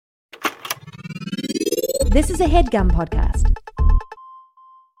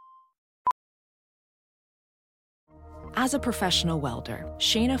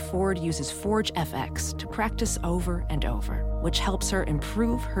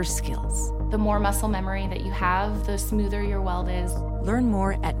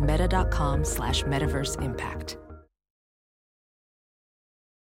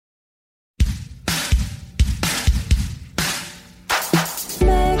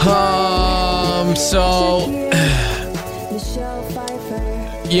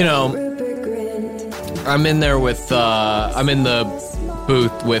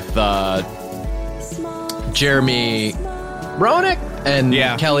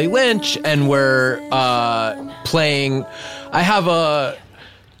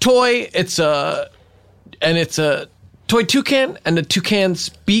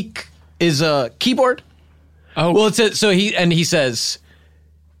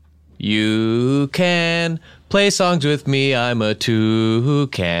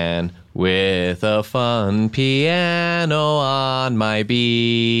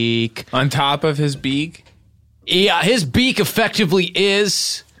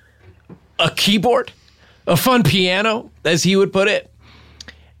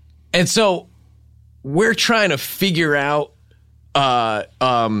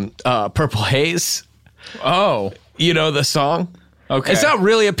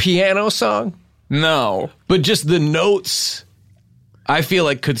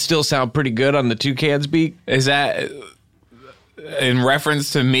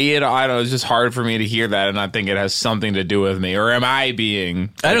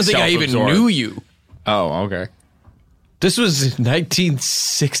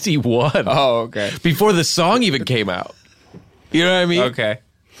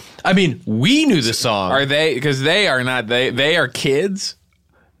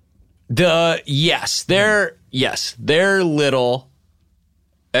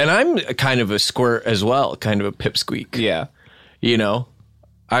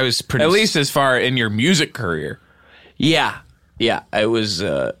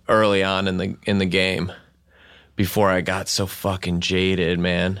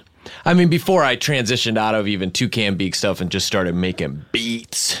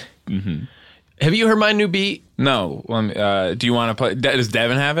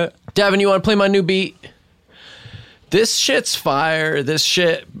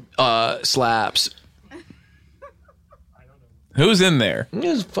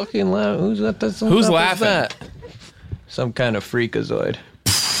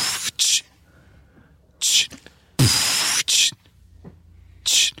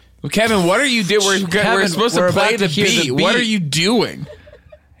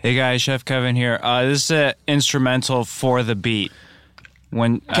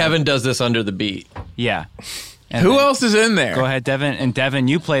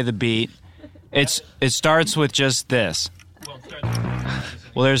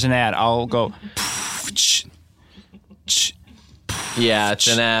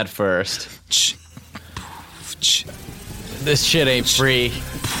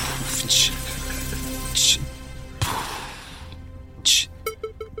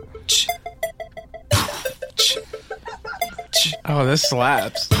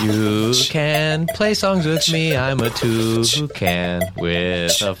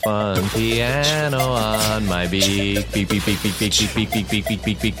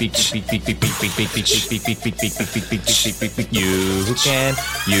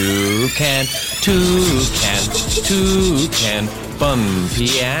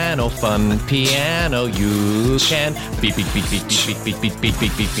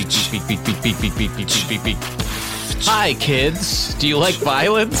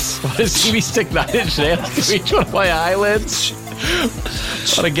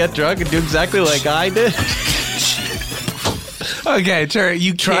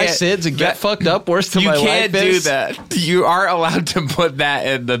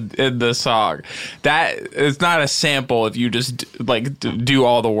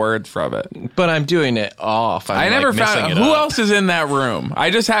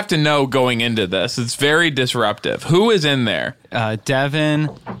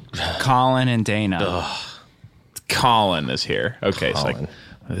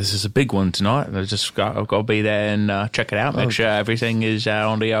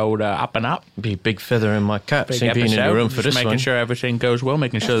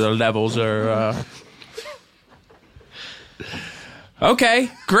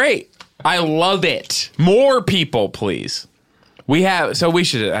We have, so we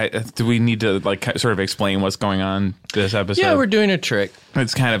should, do we need to like sort of explain what's going on this episode? Yeah, we're doing a trick.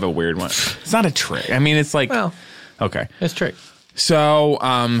 It's kind of a weird one. It's not a trick. I mean, it's like, Well, okay. it's a trick. So,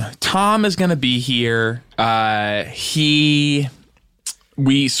 Tom is going to be here.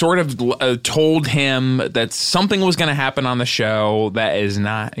 We sort of told him that something was going to happen on the show that is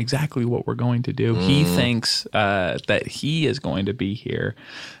not exactly what we're going to do. He thinks that he is going to be here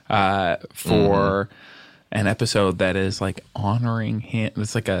for an episode that is like honoring him.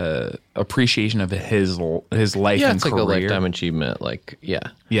 It's like a appreciation of his life and career. Yeah, it's like a lifetime achievement. Like, yeah.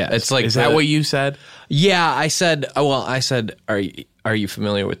 It's like is that what you said? Yeah, I said, are you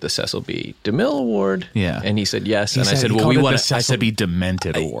familiar with the Cecil B. DeMille Award? Yeah. And he said yes. And I said, well, we want the Cecil B.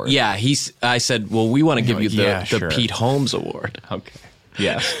 Demented Award. Yeah, I said, well, we want to give you the sure. Pete Holmes Award. Okay.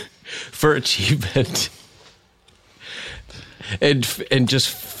 Yes. For achievement. And just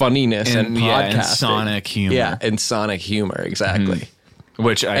funniness and podcasting. And sonic humor. Yeah, and sonic humor, exactly.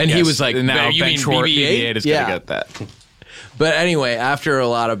 Which I And guess he was like, now you Ben mean Short BB-8? BB-8 is Yeah. going to get that. But anyway, after a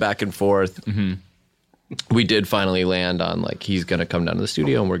lot of back and forth, we did finally land on like he's going to come down to the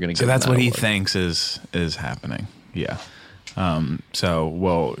studio and we're going to. So that's what he thinks is happening. Yeah. So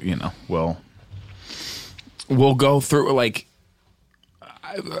we'll go through like.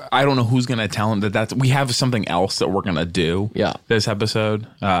 I don't know who's going to tell him that we have something else that we're going to do. Yeah. This episode,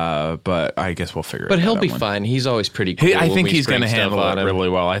 but I guess we'll figure it out. But he'll be one. fine. He's always pretty cool. I when think we he's going spring to stuff handle on it him. really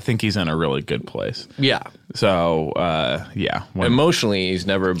well. I think he's in a really good place. Yeah. So, yeah. Emotionally, he's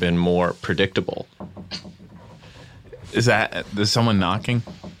never been more predictable. Is someone knocking?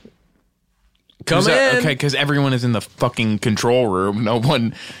 Come in. Okay, because everyone is in the fucking control room. No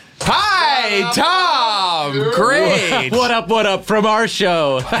one. Hi, Tom. Great. What up from our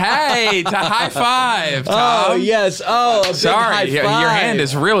show? Hey, high five, Tom. Oh, yes. Oh, a big Sorry, high your five. hand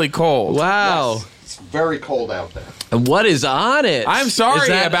is really cold. Wow. Yes, it's very cold out there. And what is on it? I'm sorry Is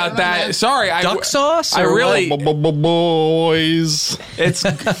that about that. Sorry, duck sauce? I or really. Boys.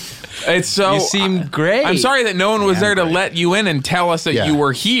 It's so. You seem great. I'm sorry that no one was there to let you in and tell us that Yeah. you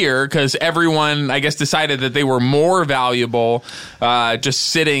were here because everyone, I guess, decided that they were more valuable just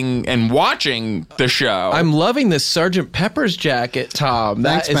sitting and watching the show. I'm loving this Sergeant Pepper's jacket, Tom.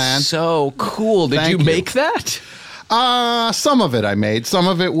 Thanks, that is man. so cool. Did Thank you you. make that? Some of it I made. Some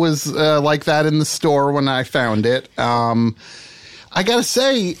of it was like that in the store when I found it. I gotta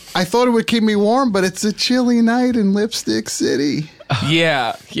say, I thought it would keep me warm, but it's a chilly night in Lipstick City.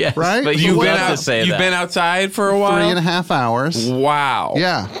 Yeah. Yes. Right? But You've you been love to say you've that. been outside for a while. 3.5 hours. Wow.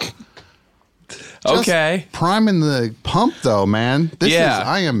 Yeah. Okay. Just priming the pump, though, man.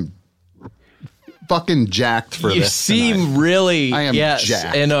 I am fucking jacked for You this seem tonight. really I am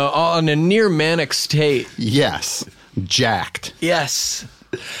jacked. in on a near manic state. Yes. Jacked. Yes.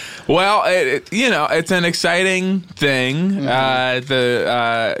 Well, it's an exciting thing. It's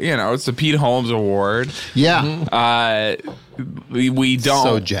the Pete Holmes Award. Yeah. We don't.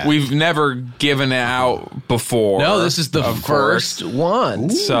 So jacked. We've never given it out before. No, this is the of course. first one.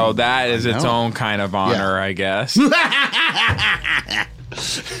 So that is its know. own kind of honor, I guess.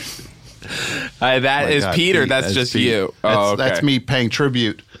 That is God, Peter. Pete, That's just Pete. you. That's me paying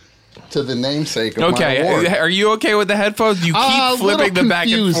tribute to the namesake of my award. Okay, are you okay with the headphones? You A keep flipping little them back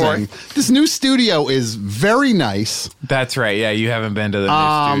and confusing. forth. This new studio is very nice. That's right. Yeah, you haven't been to the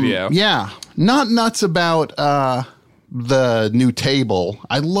new studio. Yeah. Not nuts about the new table.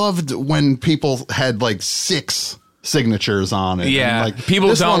 I loved when people had like 6 signatures on it. Yeah. And, like, People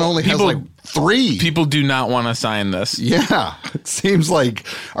this don't- one only has people- like 3. People do not want to sign this. Yeah. It seems like,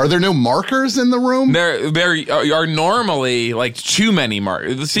 are there no markers in the room? There are normally like too many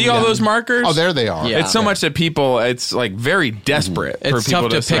markers. See all those markers? Oh, there they are. Yeah. It's so much that people, it's like very desperate for It's people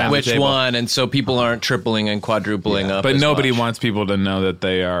tough to sign pick the which table. one, and so people aren't tripling and quadrupling up. But as nobody much. wants people to know that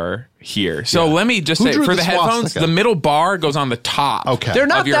they are here. So let me just Who say, drew for the the headphones, swastika? the middle bar goes on the top. Okay. They're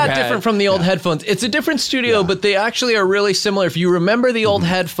not of your that head. different from the old headphones. It's a different studio, but they actually are really similar. If you remember the old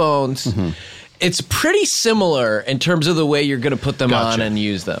headphones, it's pretty similar in terms of the way you're going to put them Gotcha. on and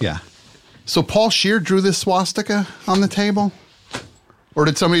use them. Yeah. So Paul Scheer drew this swastika on the table? Or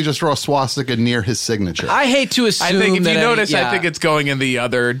did somebody just draw a swastika near his signature? I hate to assume I think if that you notice, yeah. I think it's going in the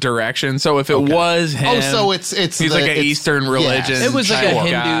other direction. So if it was him, so it's he's like an Eastern religion. It was like a type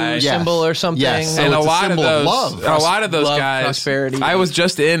Hindu guy. Yes. symbol or something. Yes. So And a it's a lot of symbol of those, love. a lot of those Love, guys. prosperity. I was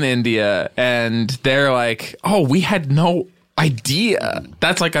just in India, and they're like, "Oh, we had no idea.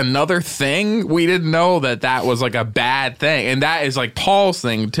 That's like another thing. We didn't know that was like a bad thing." And that is like Paul's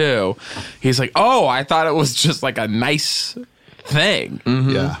thing too. He's like, "Oh, I thought it was just like a nice thing."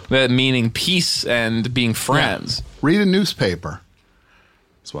 Yeah. That meaning peace and being friends. Read a newspaper.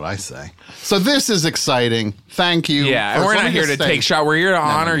 That's what I say. So this is exciting. Thank you. Yeah, and we're not here to take shots. We're here to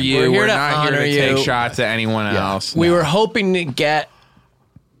honor you. We're not here to take shots at anyone else. We were hoping to get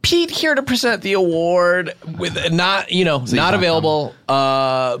Pete here to present the award with not available.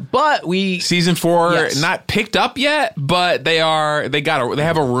 But we season 4 not picked up yet, but they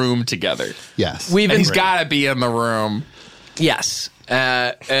have a room together. Yes, he's got to be in the room. Yes,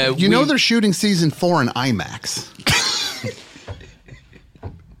 they're shooting season 4 in IMAX.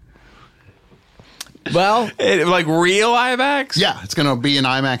 Well, like real IMAX? Yeah, it's going to be in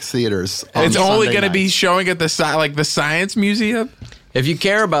IMAX theaters. It's only going to be showing at the Science Museum. If you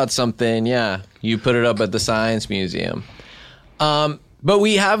care about something, you put it up at the Science Museum. But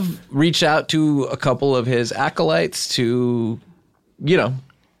we have reached out to a couple of his acolytes to,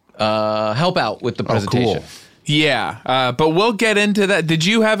 help out with the presentation. Cool. Yeah, but we'll get into that. Did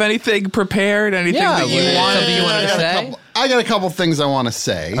you have anything prepared? Anything that you wanted? Something you wanted to say? I got a couple things I want to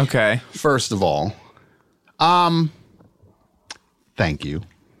say. Okay. First of all, thank you.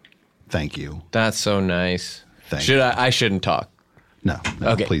 That's so nice. I shouldn't talk. No,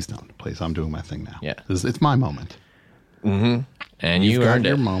 okay. Please don't. Please, I'm doing my thing now. Yeah. It's my moment. Mm-hmm. And you earned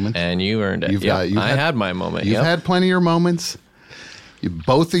your it. moment. And you earned it. I had my moment. You've had plenty of your moments.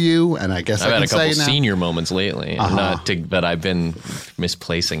 Both of you, and I guess I've had a couple now, senior moments lately, but I've been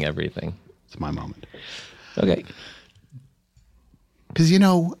misplacing everything. It's my moment. Okay. Because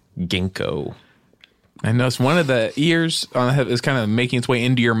ginkgo. I noticed one of the ears is kind of making its way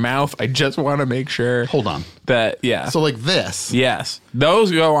into your mouth. I just want to make sure. Hold on. So like this. Yes.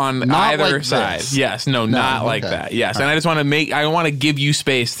 Those go on not either like side. This. Yes. No, not like that. Yes. And I just want to give you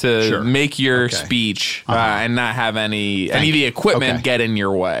space to make your speech and not have any of the equipment get in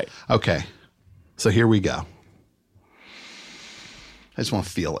your way. Okay. So here we go. I just want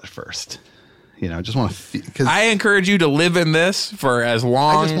to feel it first. I just want to feel. I encourage you to live in this for as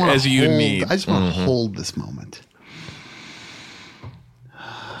long as you need. I just want to hold this moment.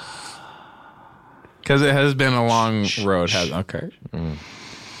 Because it has been a long road. Okay.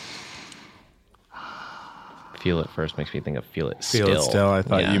 Feel it first makes me think of feel it still. Feel it still. I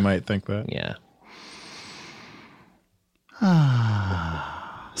thought you might think that. Yeah.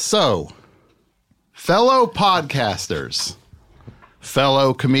 So, fellow podcasters,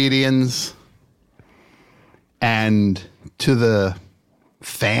 fellow comedians, and to the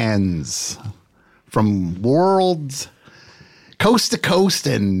fans from worlds coast to coast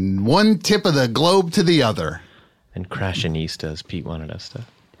and one tip of the globe to the other. And Crashinistas, Pete wanted us to.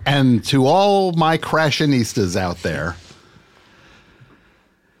 And to all my Crashinistas out there,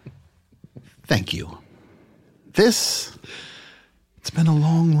 thank you. It's been a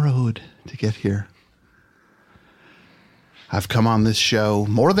long road to get here. I've come on this show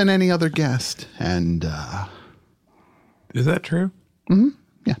more than any other guest, and is that true? Mm-hmm.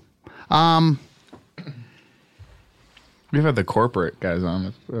 Yeah. We've had the corporate guys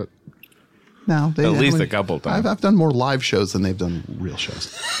on. No, at least a couple times. I've done more live shows than they've done real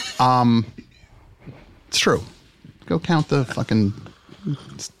shows. It's true. Go count the fucking.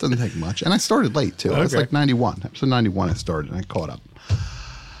 It doesn't take much, and I started late too. It's like 91. Episode 91, I started, and I caught up.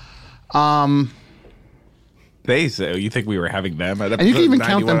 They say you think we were having them at and you can even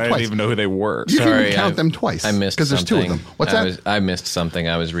count them twice. I didn't even know who they were. You can even count them twice. I missed because there's two of them. What's that? I missed something.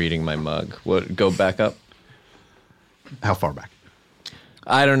 I was reading my mug. Go back up. How far back?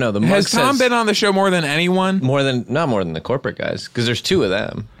 I don't know. The mug Has Tom been on the show more than anyone? Not more than the corporate guys, because there's two of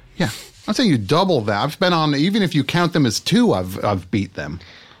them. Yeah, I'm saying you double that. I've been on. Even if you count them as two, I've beat them.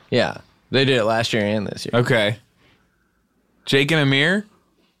 Yeah, they did it last year and this year. Okay. Jake and Amir.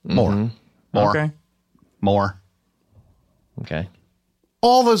 More. Okay. More. Okay.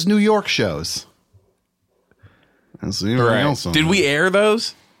 All those New York shows. Did we air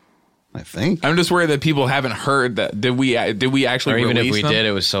those? I think. I'm just worried that people haven't heard that. Did we actually? Or even if release we them? did,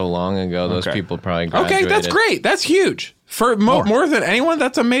 it was so long ago. Those people probably graduated. Okay, that's great. That's huge. For more than anyone,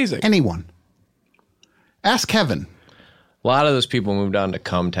 that's amazing. Anyone. Ask Kevin. A lot of those people moved on to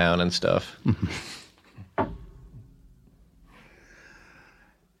Come Town and stuff.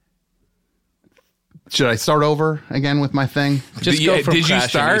 Should I start over again with my thing? Just go from did you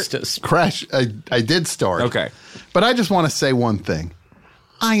start? Crash. I did start. Okay. But I just want to say one thing.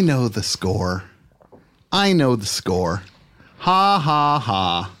 I know the score. Ha ha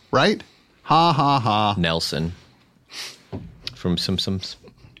ha. Right? Ha ha ha. Nelson from Simpsons.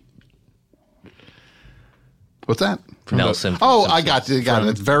 What's that? Nelson. I got it.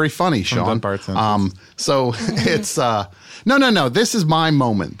 It's very funny, Sean. So it's no. This is my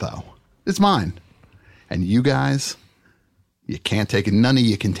moment, though. It's mine, and you guys, you can't take it. None of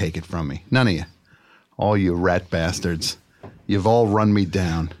you can take it from me. None of you. All you rat bastards. You've all run me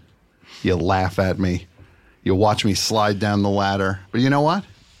down. You laugh at me. You watch me slide down the ladder. But you know what?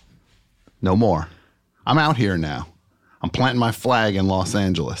 No more. I'm out here now. I'm planting my flag in Los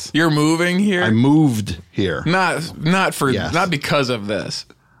Angeles. You're moving here? I moved here. Not because of this.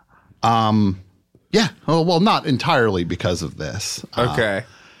 Yeah. Oh, well, not entirely because of this. Okay.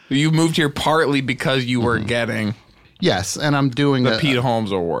 You moved here partly because you were getting Yes, and I'm doing the Pete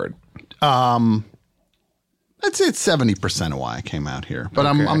Holmes Award. I'd say it's 70% of why I came out here, but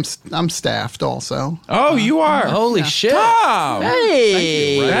I'm staffed also. Oh, you are. Holy shit! Tom!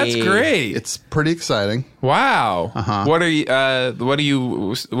 Hey, That's great. It's pretty exciting. Wow. What are you? What are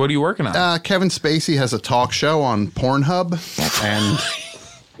you working on? Kevin Spacey has a talk show on Pornhub, and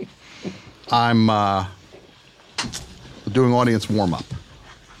I'm doing audience warm up.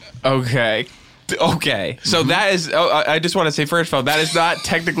 Okay. So that is. I just want to say first of all, that is not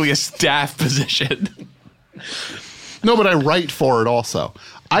technically a staff position. No, but I write for it also.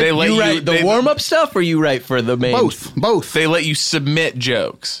 You write the warm-up stuff, or you write for the main? Both. They let you submit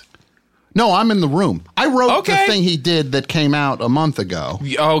jokes. No, I'm in the room. I wrote the thing he did that came out a month ago.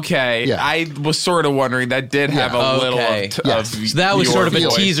 Okay. Yeah. I was sort of wondering. That did have a little of So that was sort of a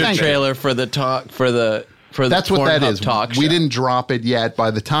teaser trailer for the talk for the That's what that is. Talk We show. didn't drop it yet. By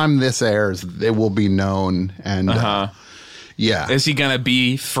the time this airs, it will be known. And yeah, Is he gonna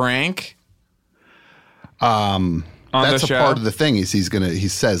be Frank? That's a part of the thing. He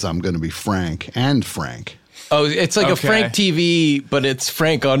says I'm gonna be Frank and Frank. Oh, it's like a Frank TV, but it's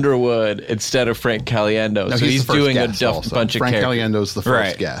Frank Underwood instead of Frank Caliendo. No, so he's the first doing a guest bunch also. of Frank characters. Caliendo's the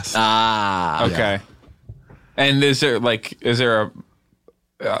first guest. Okay. And is there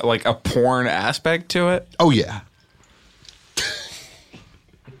a porn aspect to it? Oh yeah.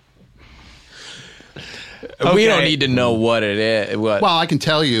 We don't need to know what it is. Well, I can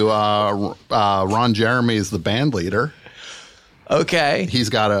tell you, Ron Jeremy is the band leader. Okay. He's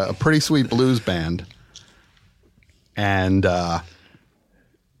got a pretty sweet blues band. And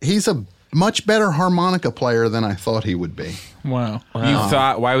he's a much better harmonica player than I thought he would be. Wow.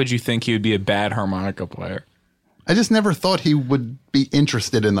 Why would you think he would be a bad harmonica player? I just never thought he would be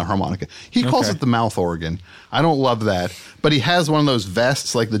interested in the harmonica. He calls it the mouth organ. I don't love that. But he has one of those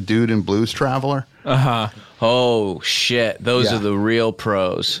vests like the dude in Blues Traveler. Oh, shit. Those Yeah. are the real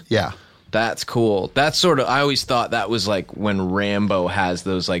pros. Yeah. That's cool. That's sort of, I always thought that was like when Rambo has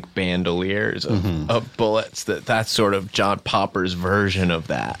those like bandoliers of bullets. That's sort of John Popper's version of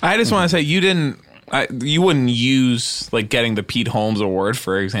that. I just want to say you wouldn't use like getting the Pete Holmes Award,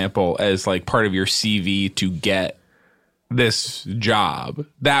 for example, as like part of your CV to get this job.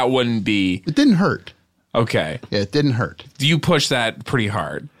 That wouldn't be. It didn't hurt. Okay. Yeah, it didn't hurt. You push that pretty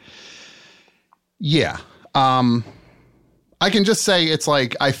hard. Yeah. I can just say it's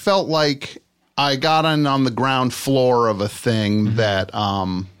like I felt like I got on the ground floor of a thing that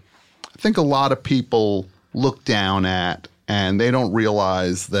I think a lot of people look down at, and they don't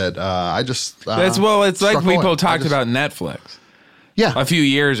realize that I just It's like struck people a- talked about Netflix Yeah. a few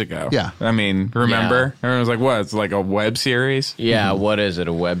years ago. Yeah. I mean, remember? Everyone was like, what? It's like a web series? Yeah, what is it?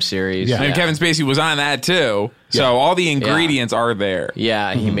 A web series? Yeah. And Kevin Spacey was on that too. So all the ingredients are there.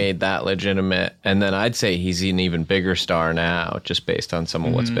 Yeah, he made that legitimate. And then I'd say he's an even bigger star now, just based on some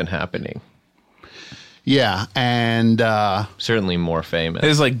of what's been happening. Yeah, and Certainly more famous.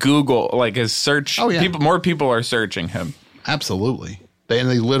 It's like Google, like his search. Oh, yeah. More people are searching him. absolutely. They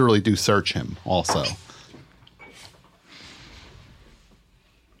literally do search him also.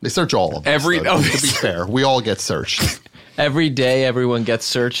 They search all of us. To be fair, we all get searched. Every day, everyone gets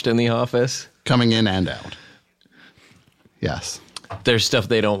searched in the office. Coming in and out. Yes. There's stuff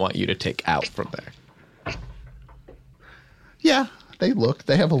they don't want you to take out from there. Yeah, they look.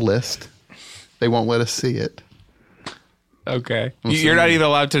 They have a list. They won't let us see it. Okay. You're not even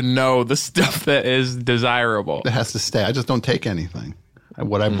allowed to know the stuff that is desirable. It has to stay. I just don't take anything.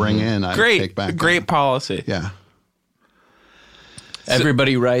 What I bring in, I take back. Great policy. Yeah.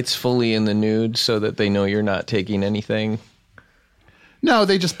 Everybody writes fully in the nude so that they know you're not taking anything. No,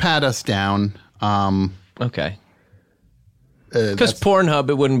 they just pat us down. Okay. Because Pornhub,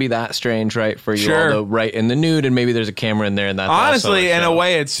 it wouldn't be that strange, right? For you all to write in the nude, and maybe there's a camera in there, and that's honestly, also in a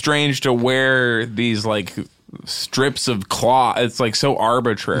way, it's strange to wear these like strips of cloth. It's like so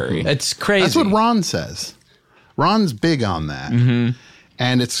arbitrary. It's crazy. That's what Ron says. Ron's big on that,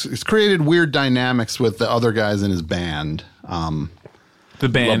 and it's created weird dynamics with the other guys in his band. The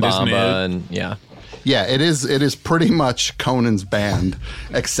band is nude. And, yeah. Yeah, it is pretty much Conan's band,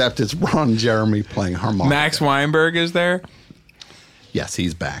 except it's Ron Jeremy playing harmonica. Max Weinberg is there. Yes,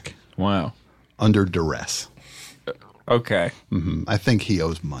 he's back. Wow. Under duress. Okay. I think he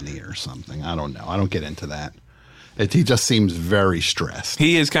owes money or something. I don't know. I don't get into that. He just seems very stressed.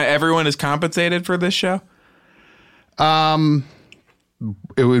 He is everyone is compensated for this show? I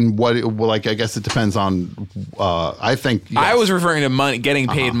guess it depends on. I think yes. I was referring to money, getting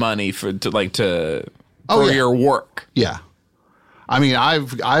paid money for your work. Yeah, I mean,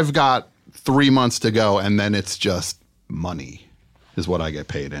 I've got 3 months to go, and then it's just money is what I get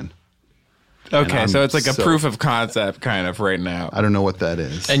paid in. Okay, so it's like a proof of concept kind of right now. I don't know what that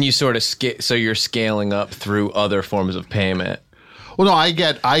is. And you sort of so you're scaling up through other forms of payment. Well, no, I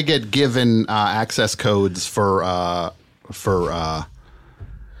get given access codes for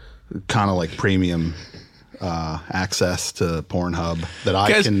kind of like premium access to Pornhub that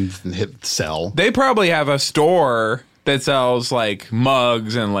I can sell. They probably have a store that sells like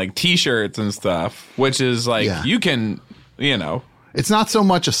mugs and like T-shirts and stuff, which is like you can, It's not so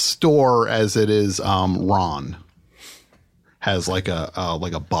much a store as it is. Ron has like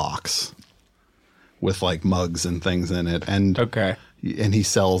a box with like mugs and things in it, and and he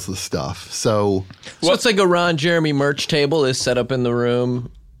sells the stuff. So it's like a Ron Jeremy merch table is set up in the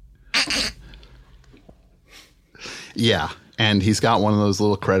room. Yeah, and he's got one of those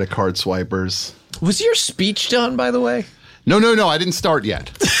little credit card swipers. Was your speech done, by the way? No, I didn't start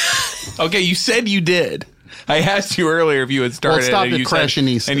yet. Okay, you said you did. I asked you earlier if you had started. Well, it stopped at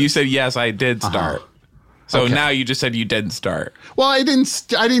Crashionista. And you said, yes, I did start. So now you just said you didn't start. Well, I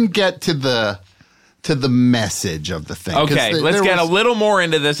didn't get to the message of the thing. Okay, let's get a little more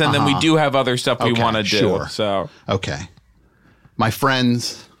into this, and then we do have other stuff we want to do. Sure. So okay. My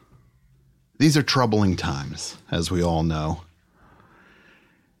friends, these are troubling times, as we all know.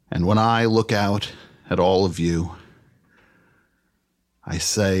 And when I look out at all of you, I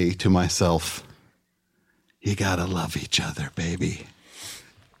say to myself, you gotta love each other, baby.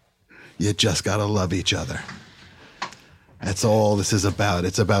 You just gotta love each other. That's all this is about.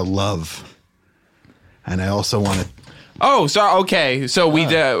 It's about love. And I also want to... Oh, so we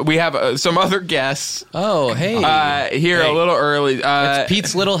have some other guests. Oh, hey. Here a little early. It's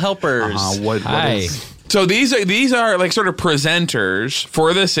Pete's Little Helpers. Hi. So these are like sort of presenters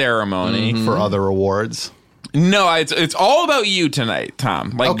for the ceremony. For other awards. No, it's all about you tonight,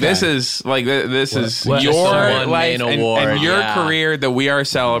 Tom. This is your life and your career that we are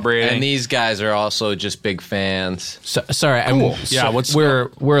celebrating. And these guys are also just big fans. Sorry, cool.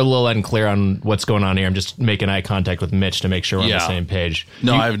 We're a little unclear on what's going on here. I'm just making eye contact with Mitch to make sure we're on the same page.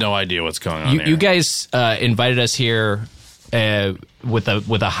 No, I have no idea what's going on. You guys invited us here with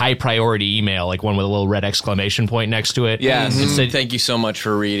a high priority email, like one with a little red exclamation point next to it. Yes. Thank you so much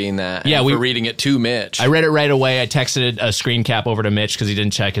for reading that. Yeah, for reading it to Mitch. I read it right away. I texted a screen cap over to Mitch because he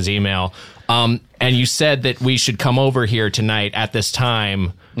didn't check his email. And you said that we should come over here tonight at this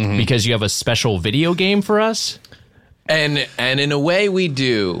time because you have a special video game for us. And in a way, we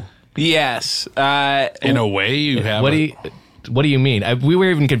do. Yes. In a way, you have. What do you mean? We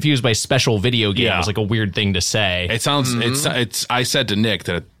were even confused by special video game. It was like a weird thing to say. It sounds. It's. I said to Nick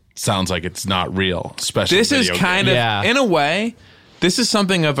that it sounds like it's not real. Special. This video is kind game. of, in a way, this is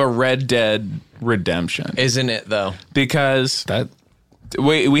something of a Red Dead Redemption, isn't it? Though, because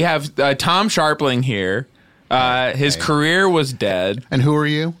we have Tom Sharpling here. His career was dead. And who are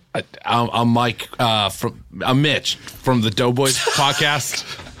you? I'm Mike. I'm Mitch from the Doughboys podcast.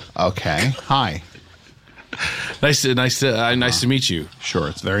 Okay. Hi. Nice to meet you. Sure,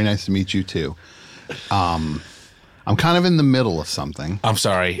 it's very nice to meet you too. I'm kind of in the middle of something. I'm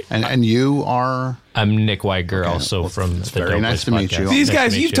sorry. And you are? I'm Nick Weiger, also from the very Doughboys nice to meet you. These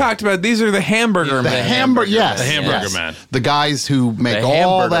guys you've talked about, these are the Hamburger Men. Yes. The Hamburger Man. The guys who make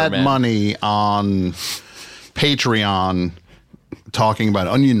all that money on Patreon talking about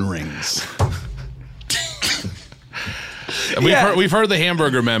onion rings. We've heard the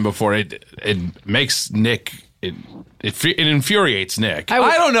Hamburger Man before. It makes Nick... It infuriates Nick.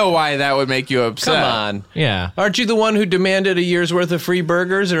 I don't know why that would make you upset. Come on. Yeah. Aren't you the one who demanded a year's worth of free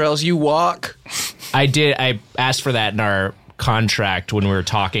burgers or else you walk? I did. I asked for that in our contract when we were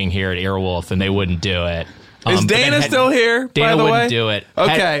talking here at Earwolf, and they wouldn't do it. Is Dana still here, Dana by the way? wouldn't do it.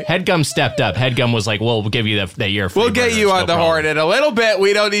 Okay. Headgum stepped up. Headgum was like, well, we'll give you that year free We'll get burgers, you on no the problem. horn in a little bit.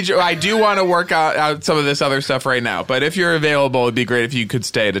 We don't need you. I do want to work out some of this other stuff right now. But if you're available, it'd be great if you could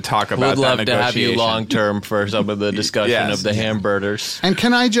stay to talk about We'd that love to have you negotiation. long term for some of the discussion Yes. of the hamburgers. And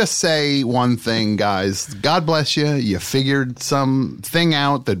can I just say one thing, guys? God bless you. You figured something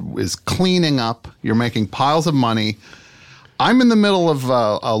out that is cleaning up. You're making piles of money. I'm in the middle of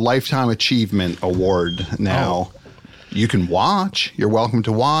a Lifetime Achievement Award now. You can watch. You're welcome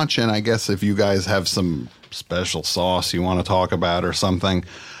to watch. And I guess if you guys have some special sauce you want to talk about or something,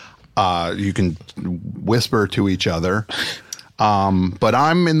 you can whisper to each other. But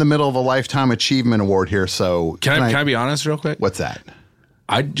I'm in the middle of a Lifetime Achievement Award here, so Can I be honest real quick? What's that?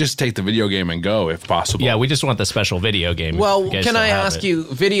 I'd just take the video game and go if possible. Yeah, we just want the special video game. Well, can I ask you,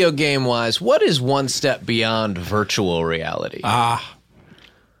 video game wise, what is one step beyond virtual reality? Would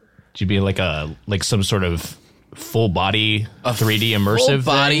you be like some sort of full body 3D immersive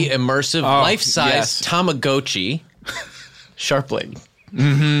full body thing? immersive life size Tamagotchi Sharp Blade.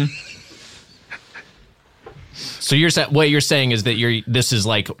 So what you're saying is that this is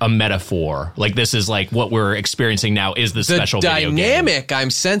like a metaphor. Like this is like what we're experiencing now is the special video game. The dynamic I'm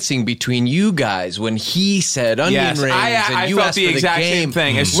sensing between you guys when he said onion rings and you felt asked the for exact the game. same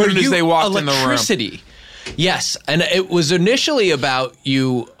thing as soon as they walked in the room. Electricity. Yes, and it was initially about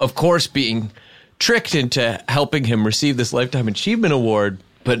you, of course, being tricked into helping him receive this Lifetime Achievement Award.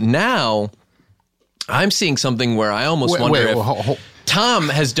 But now I'm seeing something where I almost wonder if Tom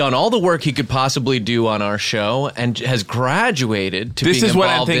has done all the work he could possibly do on our show and has graduated to being involved in... This is what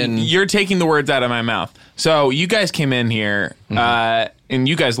I'm thinking. You're taking the words out of my mouth. So you guys came in here, and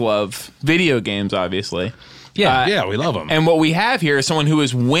you guys love video games, obviously. Yeah, we love them. And what we have here is someone who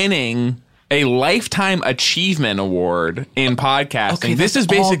is winning a Lifetime Achievement Award in podcasting. Okay, this is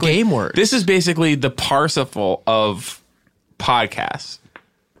basically game words. This is basically the Parsifal of podcasts.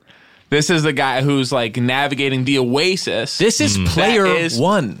 This is the guy who's like navigating the oasis. This is player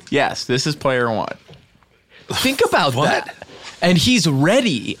one. Yes, this is player one. Think about that. And he's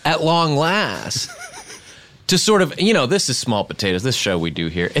ready at long last to sort of, this is small potatoes. This show we do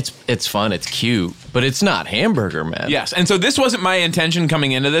here, it's fun, it's cute, but it's not Hamburger Man. Yes, and so this wasn't my intention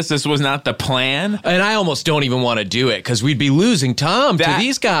coming into this. This was not the plan. And I almost don't even want to do it because we'd be losing Tom to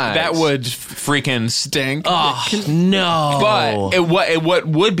these guys. That would freaking stink. Oh, no. But what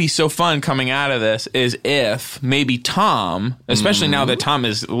would be so fun coming out of this is if maybe Tom, especially now that Tom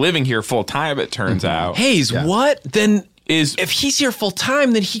is living here full time, it turns out. Hayes, what? Then... if he's here full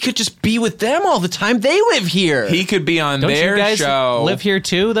time, then he could just be with them all the time. They live here. He could be on Don't their you guys show. Live here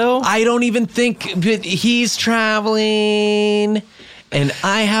too, though? I don't even think but he's traveling, and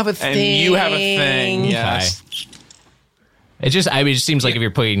I have a thing, and you have a thing. Yes. It just seems like if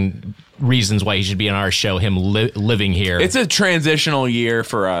you're putting reasons why he should be on our show, him living here. It's a transitional year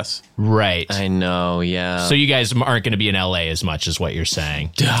for us. Right. I know, yeah. So you guys aren't going to be in LA as much as what you're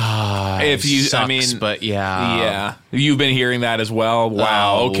saying. If you, sucks, but yeah. Yeah. You've been hearing that as well.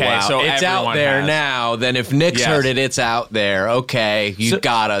 Wow. Okay. Wow. So it's out there has. now. Then if Nick's heard it, it's out there. Okay. You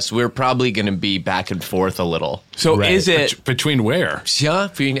got us. We're probably going to be back and forth a little. So is it between where? Yeah.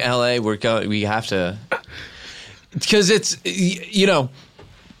 Between LA, we have to, because it's,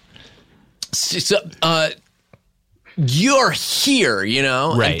 so, you're here,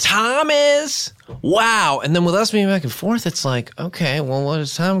 right. And Tom is, wow. And then with us being back and forth, it's like, okay, well, what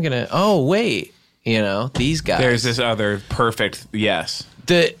is Tom gonna, oh, wait, these guys. There's this other perfect, yes.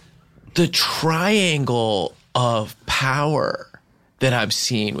 The triangle of power that I'm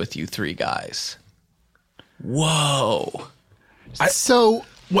seeing with you three guys. Whoa. So,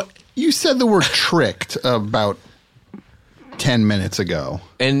 what you said the word tricked about 10 minutes ago.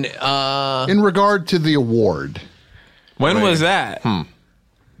 And in regard to the award. When was that?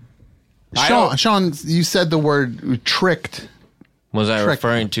 Sean, you said the word tricked. Was I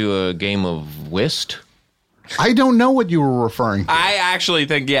referring to a game of whist? I don't know what you were referring to. I actually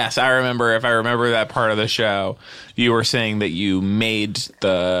think, yes, I remember. If I remember that part of the show, you were saying that you made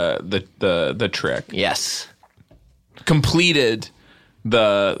the trick. Yes. Completed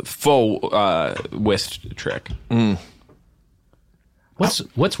the full whist trick.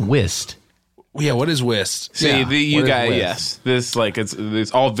 What's whist? Yeah, what is whist? See, you guys, yes. This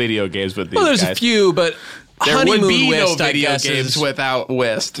it's all video games with these guys. Well, there's a few, but there honeymoon would be whist, no video games games without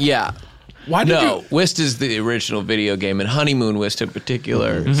whist. Yeah. Why did you? Whist is the original video game, and honeymoon whist in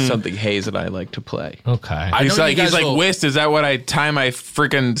particular is something Hayes and I like to play. Okay. He's like whist. Is that what I tie my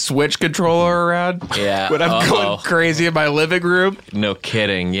freaking Switch controller around? Yeah. When I'm going crazy in my living room. No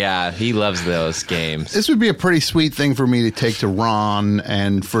kidding. Yeah, he loves those games. This would be a pretty sweet thing for me to take to Ron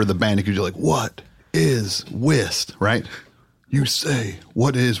and for the band. Because you're like, what is whist, right? You say,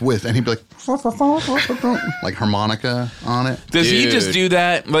 what is whist? And he'd be like, like harmonica on it. Does he just do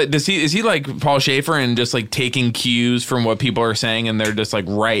that? Like, is he like Paul Schaefer and just like taking cues from what people are saying and they're just like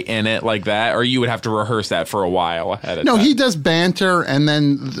right in it like that? Or you would have to rehearse that for a while ahead of time? No, he does banter, and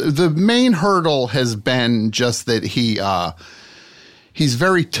then the main hurdle has been just that he's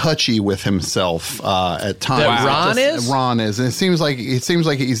very touchy with himself at times. That Ron is? Ron is, and it seems like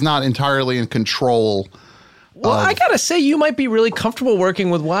he's not entirely in control. Well, I gotta say, you might be really comfortable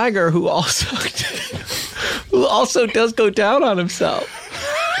working with Weiger, who also does go down on himself.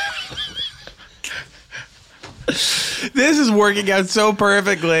 This is working out so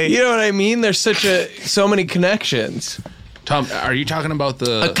perfectly. You know what I mean? There's so many connections. Tom, are you talking about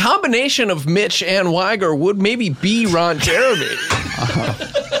A combination of Mitch and Weiger would maybe be Ron Jeremy.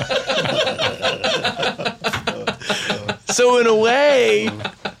 So in a way,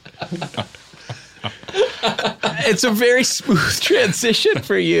 it's a very smooth transition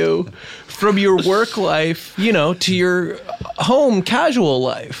for you from your work life, to your home casual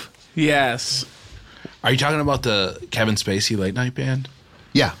life. Yes. Are you talking about the Kevin Spacey late night band?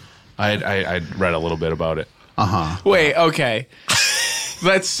 Yeah. I read a little bit about it. Wait, okay.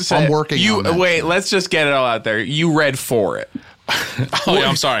 Let's say I'm working on that. Wait, let's just get it all out there. You read for it. Oh, yeah,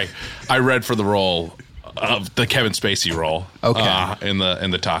 I'm sorry. I read for the role of the Kevin Spacey role. Okay. In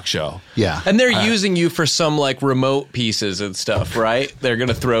the talk show. Yeah. And they're using you for some remote pieces and stuff, right? They're going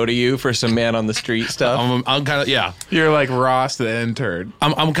to throw to you for some man on the street stuff. I'm kind of, yeah. You're like Ross the intern.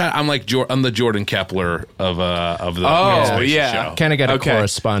 I'm the Jordan Kepler of the Kevin Spacey show. Kind of got a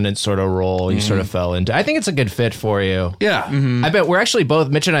correspondent sort of role. You sort of fell into. I think it's a good fit for you. Yeah. I bet we're actually both,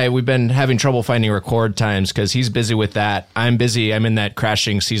 Mitch and I, we've been having trouble finding record times because he's busy with that. I'm busy. I'm in that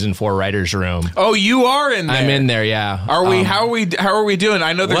crashing season 4 writers room. Oh, you are in there. I'm in there, yeah. Are we? How are we doing?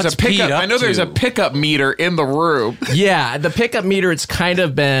 I know there's What's a pickup. Pete up I know there's to? a pickup meter in the room. Yeah, the pickup meter, it's kind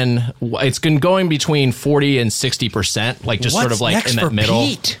of been, it's been going between 40 and 60%, like just sort of like in that middle.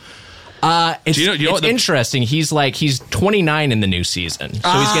 Pete? It's Do you know what interesting. He's 29 in the new season, so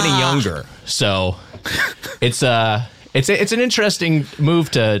he's getting younger. So it's an interesting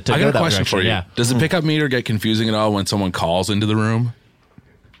move to I go got a that question direction. for you. Yeah. Does the pickup meter get confusing at all when someone calls into the room?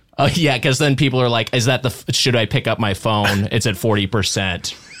 Oh yeah, because then people are like, "Is that should I pick up my phone? It's at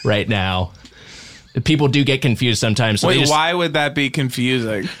 40% right now." People do get confused sometimes. So Wait, why would that be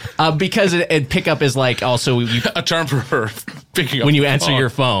confusing? Because pickup is like also A term for picking up when you the answer phone. your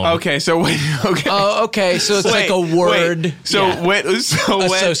phone. Okay, so wait. Okay. Oh, okay. So it's like a word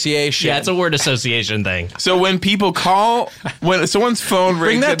association. Yeah, it's a word association thing. So when people call, when someone's phone rings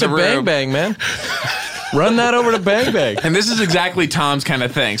Bring that in the to room, Bang Bang, man. Run that over to Bang Bang. and this is exactly Tom's kind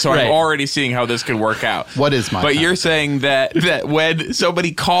of thing. So Right. I'm already seeing how this could work out. What is my But kind you're of saying that when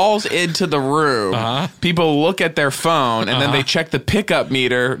somebody calls into the room, people look at their phone and then they check the pickup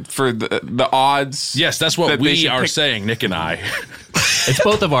meter for the odds. Yes, that's what that they we should are pick- saying, Nick and I. It's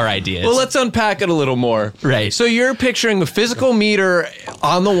both of our ideas. Well, let's unpack it a little more. Right. So you're picturing a physical meter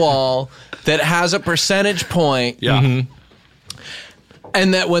on the wall that has a percentage point, Yeah.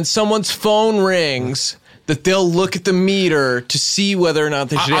 and that when someone's phone rings, that they'll look at the meter to see whether or not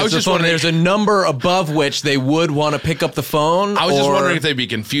they should I was answer the just phone. And wondering- there's a number above which they would want to pick up the phone. I was just or wondering if they'd be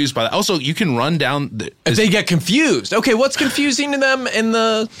confused by that. Also, you can run down. if they get confused. Okay, what's confusing to them in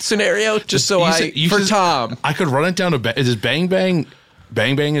the scenario? Just so Tom. I could run it down to. Is it Bang Bang?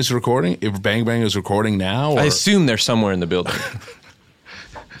 Bang Bang is recording. If Bang Bang is recording now, or, I assume they're somewhere in the building.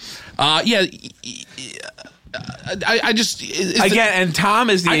 yeah. I just Again, and Tom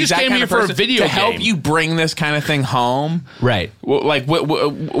is the I just exact came kind here of for a person video to help game. you bring this kind of thing home. right. Like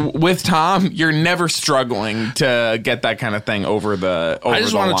with Tom, you're never struggling to get that kind of thing over the. I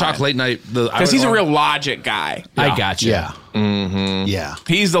just want to talk late night because he's a real logic guy. I got you. Yeah. Mm-hmm. Yeah.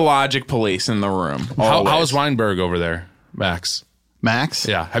 He's the logic police in the room. How is Weinberg over there, Max? Max?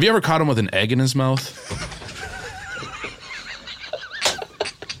 Yeah. Have you ever caught him with an egg in his mouth?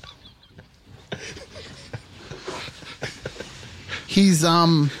 He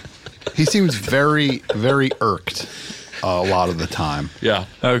seems very, very irked a lot of the time. Yeah.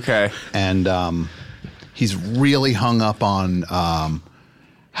 Okay. And he's really hung up on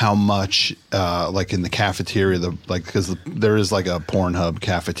how much, like in the cafeteria, because there is like a Pornhub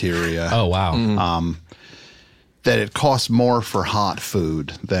cafeteria. Oh wow. That it costs more for hot food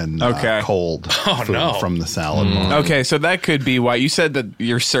than cold food from the salad bar. Okay, so that could be why you said that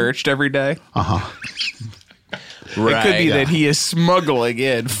you're searched every day. It could be that he is smuggling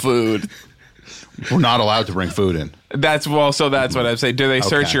in food. We're not allowed to bring food in. That's what I'm saying. Do they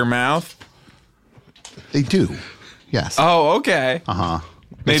search Okay. your mouth? They do. Yes. Oh, okay.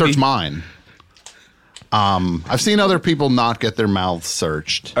 They search mine. I've seen other people not get their mouths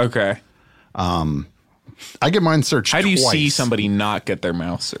searched. Okay. I get mine searched How do you twice. see somebody not get their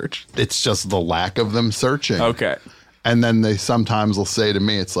mouth searched? It's just the lack of them searching. Okay. And then they sometimes will say to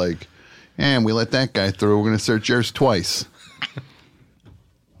me, it's like, and we let that guy through. We're going to search yours twice.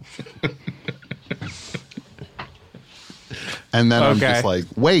 And then I'm just like,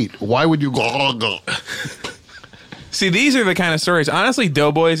 wait, why would you go? See, these are the kind of stories. Honestly,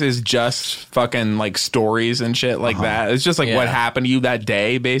 Doughboys is just fucking like stories and shit like that. It's just like what happened to you that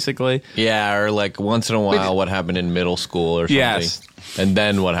day, basically. Yeah, or like once in a while, what happened in middle school or something. Yes. And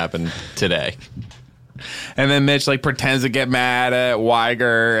then what happened today. And then Mitch like pretends to get mad at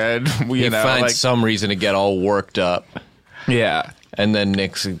Weiger, and he finds some reason to get all worked up. Yeah. And then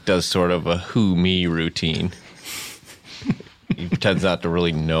Nick does sort of a who me routine. He pretends not to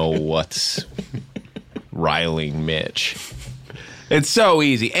really know what's riling Mitch. It's so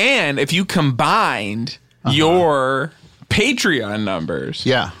easy. And if you combined your Patreon numbers,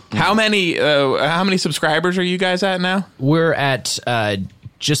 how many subscribers are you guys at now? We're at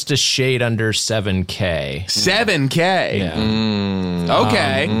just a shade under 7K. 7K. Yeah.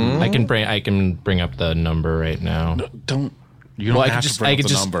 Okay. I can bring up the number right now. Don't. You don't have to bring up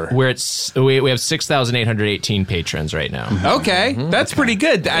the number. We have 6,818 patrons right now. Okay, that's pretty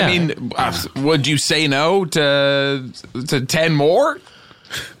good. I mean, would you say no to 10 more?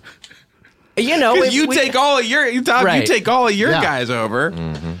 You know, you take all of your guys over.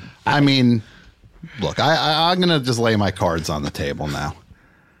 Mm-hmm. I mean, look, I'm gonna just lay my cards on the table now.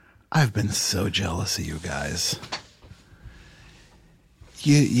 I've been so jealous of you guys.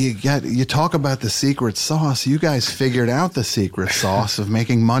 You talk about the secret sauce. You guys figured out the secret sauce of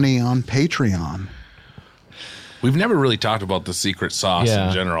making money on Patreon. We've never really talked about the secret sauce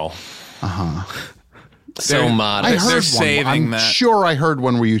in general. So modest. I heard They're saving I'm that. sure I heard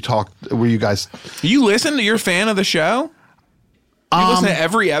one where you guys. You listen to your fan of the show? You listen to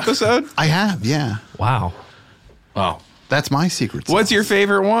every episode? I have, yeah. Wow. Oh, That's my secret sauce. What's your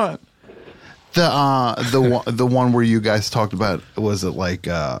favorite one? The one where you guys talked about, was it like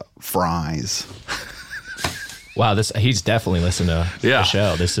fries? Wow, he's definitely listened to the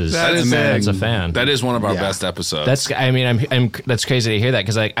show. That's a fan. That is one of our best episodes. That's crazy to hear that,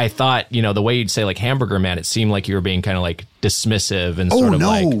 because I thought, the way you'd say like Hamburger Man, it seemed like you were being kind of like dismissive and sort of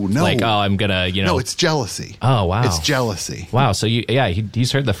like, oh, I'm gonna, No, it's jealousy. Oh, wow. It's jealousy. Wow, so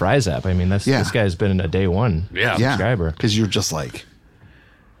he's heard the Fries app. I mean, this guy's been a day one subscriber. Because you're just like,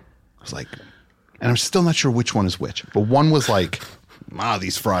 I was like, and I'm still not sure which one is which, but one was like,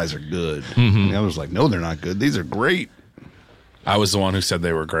 these fries are good. Mm-hmm. And the other was like, no, they're not good. These are great. I was the one who said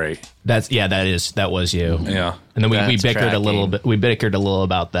they were great. That was you. Yeah. And then we bickered a little bit. We bickered a little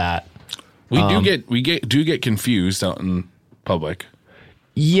about that. We do get confused out in public.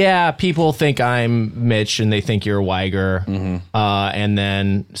 Yeah, people think I'm Mitch and they think you're Weiger. Mm-hmm. And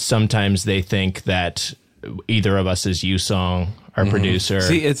then sometimes they think that either of us is Yusong, our producer.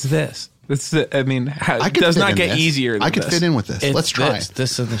 See, it's this. It does not get easier than I could this. fit in with this. Let's try it.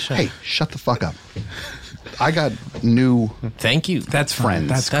 This is the show. Hey, shut the fuck up. I got new Thank you. That's friends.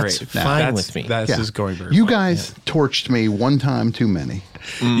 That's great. Fine with me. This is going very You well. guys torched me one time too many.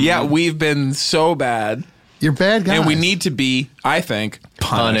 Yeah, we've been so bad. You're bad guys. And we need to be, I think,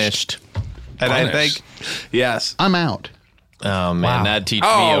 punished. And I think, yes. I'm out. Oh, man, that teach me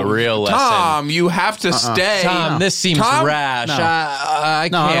a real lesson. Tom, you have to stay. Tom, this seems rash. No. I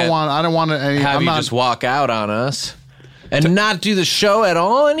No, can't I don't want to have you just walk out on us and not do the show at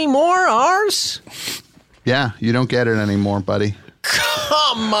all anymore, ours? Yeah, you don't get it anymore, buddy.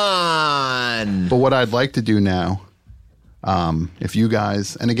 Come on. But what I'd like to do now, if you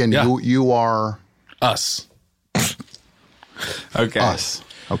guys, and again, you are Us. Okay. us.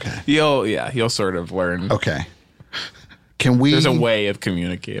 Okay. You'll sort of learn. Okay. Can we? There's a way of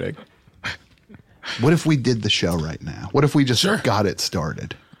communicating. What if we did the show right now? What if we just got it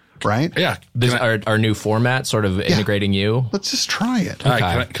started? Right? Yeah. This our new format, sort of integrating you. Let's just try it. All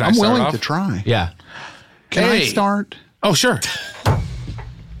right, can I I'm start willing off? to try. Yeah. Can I start? Oh, sure.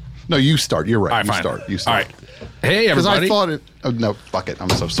 No, you start. You're right. All right, fine. You start. All right. Hey, Because everybody. I thought it. Oh, no, fuck it. I'm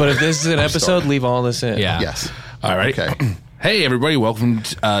so sorry. But if this is an episode, leave all this in. Yeah. Yes. All right. Okay. Hey, everybody. Welcome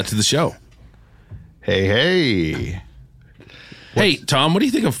to the show. Hey. Hey, Tom, what do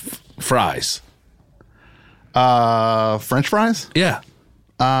you think of fries? French fries? Yeah.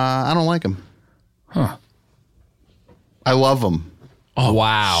 I don't like them. Huh. I love them. Oh,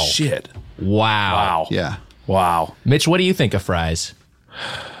 wow. Shit. Wow. Yeah. Wow. Mitch, what do you think of fries?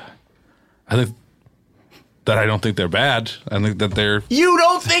 I think that I don't think they're bad. I think that they're. You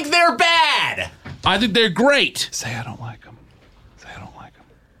don't think they're bad? I think they're great. Say I don't like them. Say I don't like them.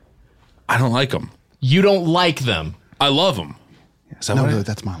 I don't like them. You don't like them. I love them. No,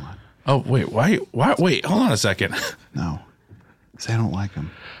 that's my line. Oh, wait. Why? Wait, hold on a second. No. Say I don't like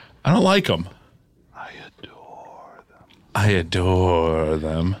them. I don't like them. I adore them. I adore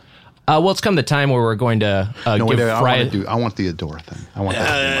them. Well, it's come the time where we're going to No, give wait, fries. I want the adore thing. I want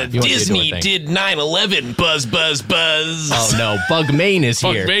that. You want the Disney adore thing. did 9/11. Buzz, buzz, buzz. Oh, no. Bug Main is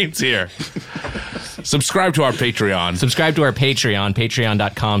here. Bug Bane's here. Subscribe to our Patreon. Subscribe to our Patreon,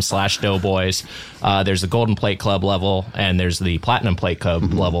 patreon.com/doughboys. There's the Golden Plate Club level, and there's the Platinum Plate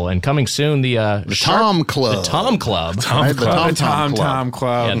Club level. And coming soon, the Tom Club. The Tom Club. Right, the Tom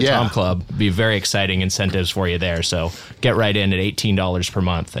Club. Yeah, the Tom Club. Be very exciting incentives for you there. So get right in at $18 per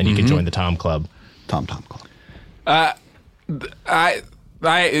month, and you can join the Tom Club. Tom Club.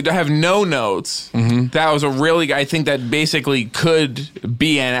 I have no notes. That was a really. I think that basically could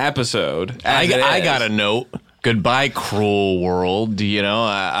be an episode. I got a note. Goodbye, cruel world. You know,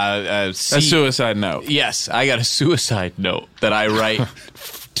 a suicide note. Yes, I got a suicide note that I write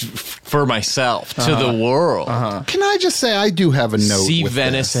for myself to the world. Can I just say I do have a note? See with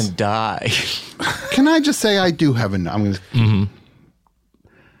Venice this. and die. Can I just say I do have a note? I'm gonna.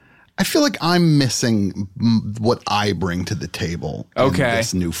 I feel like I'm missing what I bring to the table in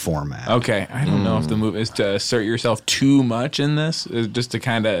this new format. Okay. I don't know if the move is to assert yourself too much in this. Just to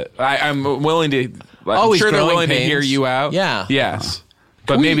kind of... I'm willing to... I'm sure they're willing to hear you out. Yeah. Yes.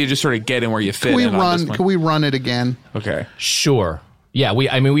 But maybe just sort of get in where you fit in on this one. Can we run it again? Okay. Sure. Yeah, we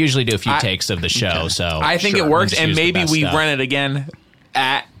usually do a few takes of the show, so... I think it works, and maybe we run it again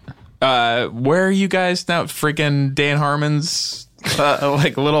at... where are you guys now? Freaking Dan Harmon's...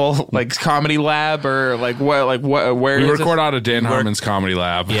 like little comedy lab or where we record out of Dan Harmon's comedy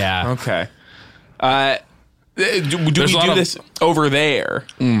lab. Yeah. Okay. Do we do this over there?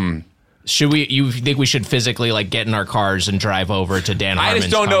 Should we? You think we should physically get in our cars and drive over to Dan Harmon's? I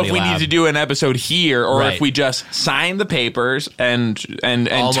just don't know if we lab? need to do an episode here or Right. if we just sign the papers and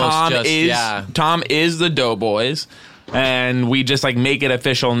Almost Tom is the Doughboys and we just make it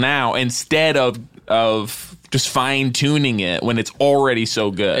official now instead of just fine-tuning it when it's already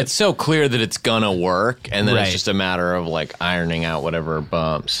so good. It's so clear that it's gonna work, and then Right. it's just a matter of ironing out whatever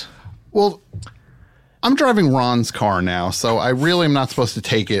bumps. Well, I'm driving Ron's car now, so I really am not supposed to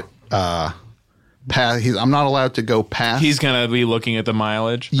take it past. I'm not allowed to go past. He's going to be looking at the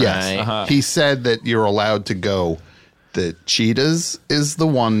mileage. Yes. Right. He said that you're allowed to go. The Cheetahs is the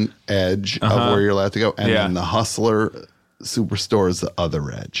one edge of where you're allowed to go, and then the Hustler Superstore is the other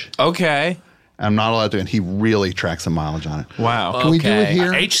edge. Okay. I'm not allowed to, and he really tracks some mileage on it. Wow. Can we do it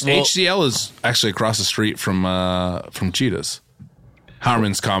here? HCL is actually across the street from Cheetahs.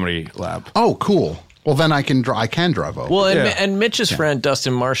 Harmon's Comedy Lab. Oh, cool. Well, then I can drive over. Well, and Mitch's friend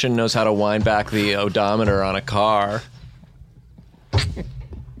Dustin Martian knows how to wind back the odometer on a car.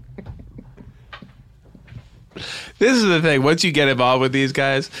 This is the thing. Once you get involved with these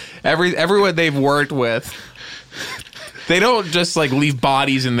guys, everyone they've worked with, they don't just leave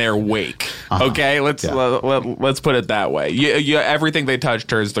bodies in their wake. Okay, let's put it that way. Everything they touch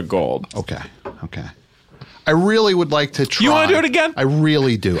turns to gold. Okay. I really would like to try. You want to do it again? I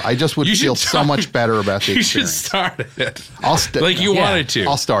really do. I just would feel so much better about the experience. You should start it. I'll wanted to.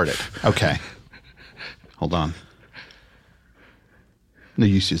 I'll start it. Okay. Hold on. No,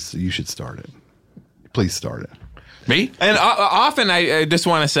 you should start it. Please start it. Me? And often I just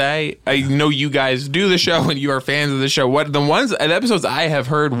want to say, I know you guys do the show and you are fans of the show. What the episodes I have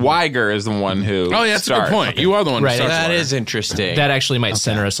heard, Weiger is the one who. Oh, yeah, that's a good point. Okay. You are the one who starts That Weiger. is interesting. That actually might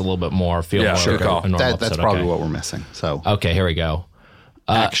center us a little bit more. Feel more sure. like a normal That's episode. probably Okay. what we're missing. So Okay, here we go.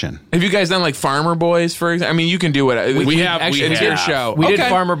 action. Have you guys done Farmer Boys, for example? I mean, you can do it. We have. It's your show. We did Okay.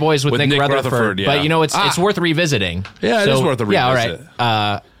 Farmer Boys with Nick Rutherford, yeah. but it's worth revisiting. Yeah, it is worth a revisit. Yeah, all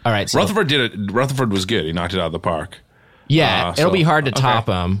right. All right. So, Rutherford did it. Rutherford was good. He knocked it out of the park. yeah, it'll be hard to top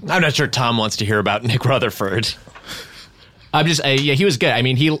him. I'm not sure Tom wants to hear about Nick Rutherford. I'm just, he was good. I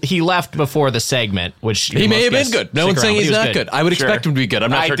mean, he left before the segment, which He may have been good. No one's saying he's not good. I would expect him to be good.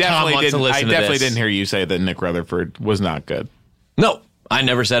 I'm not sure Tom wants to listen to this. I definitely didn't hear you say that Nick Rutherford was not good. No, I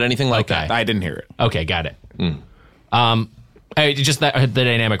never said anything like Okay. that. I didn't hear it. Okay, got it. Just that the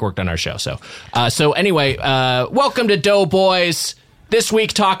dynamic worked on our show. So anyway, welcome to Doughboys. This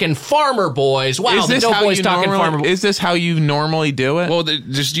week talking Farmer Boys. Wow, the Doughboys talking Farmer Boys. Is this how you normally do it? Well,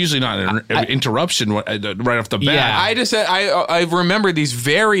 there's usually not an interruption right off the bat. Yeah. I just said I remember these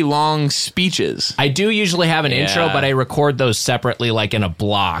very long speeches. I do usually have an intro, but I record those separately, in a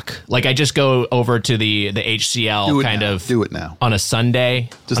block. I just go over to the HCL Do it now. on a Sunday.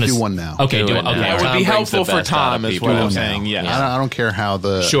 Just do one now. Okay, do it. now. Okay, It would Tom be brings helpful the for best out Tom, of is people. what I'm Do it saying. now. Yeah. I don't care how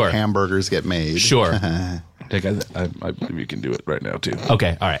the Sure. hamburgers get made. Sure. I believe you can do it right now, too.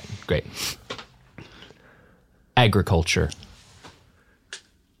 Okay, all right, great. Agriculture.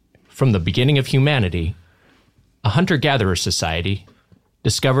 From the beginning of humanity, a hunter-gatherer society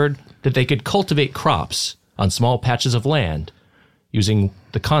discovered that they could cultivate crops on small patches of land using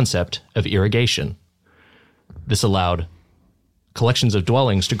the concept of irrigation. This allowed collections of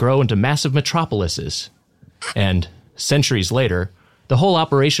dwellings to grow into massive metropolises, and centuries later, the whole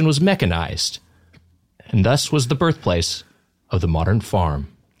operation was mechanized, and thus was the birthplace of the modern farm.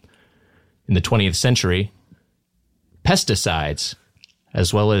 In the 20th century, pesticides,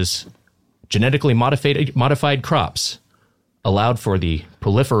 as well as genetically modified crops, allowed for the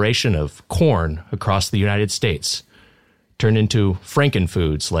proliferation of corn across the United States, turned into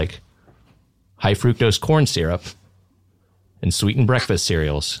frankenfoods like high fructose corn syrup and sweetened breakfast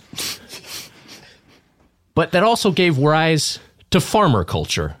cereals. But that also gave rise to farmer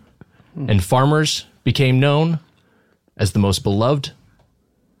culture, and farmers became known as the most beloved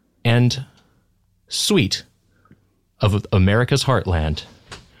and sweet of America's heartland.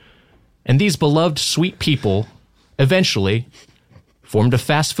 And these beloved sweet people eventually formed a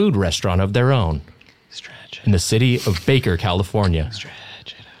fast food restaurant of their own in the city of Baker, California.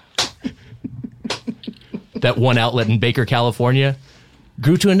 That one outlet in Baker, California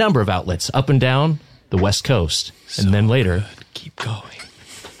grew to a number of outlets up and down the West Coast, and then later Keep going.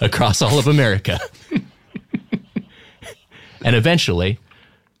 across all of America. And eventually,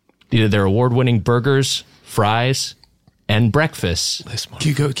 their award-winning burgers, fries, and breakfasts.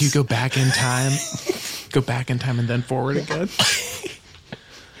 Can you go back in time? Go back in time and then forward again?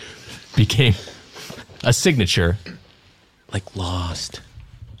 Became a signature Like Lost.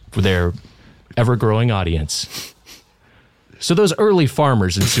 for their ever-growing audience. So those early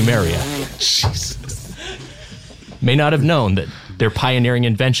farmers in Sumeria may not have known that their pioneering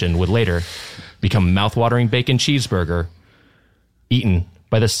invention would later become a mouth-watering bacon cheeseburger eaten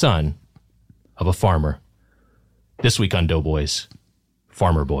by the son of a farmer. This week on Doughboys,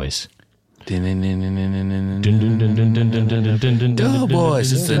 Farmer Boys. Doughboys,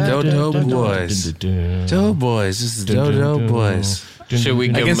 it's the Doughboys. Doughboys, it's the Doughboys. Should we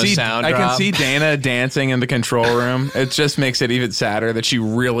give him a sound I can drop? see Dana dancing in the control room. It just makes it even sadder that she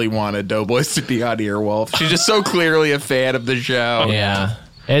really wanted Doughboys to be on Earwolf. She's just so clearly a fan of the show. Yeah.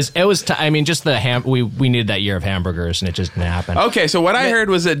 It was just the we needed that year of hamburgers, and it just didn't happen. Okay, so what I heard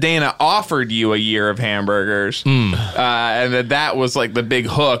was that Dana offered you a year of hamburgers, and that was like the big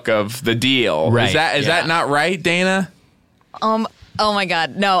hook of the deal. Right. Is that not right, Dana? Oh my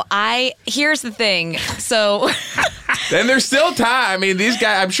God. No, here's the thing. So Then there's still time. I mean, these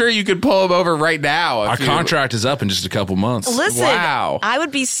guys, I'm sure you could pull them over right now. Our contract is up in just a couple months. listen, Wow. I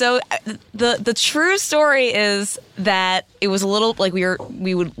would be so, the true story is that it was a little like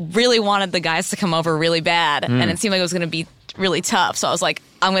we would really wanted the guys to come over really bad, and it seemed like it was going to be really tough. So I was like,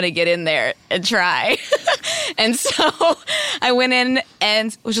 I'm going to get in there and try. And so I went in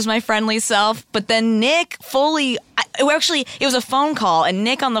and was just my friendly self. But then Nick it was a phone call, and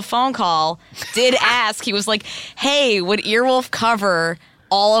Nick on the phone call did ask. He was like, hey, would Earwolf cover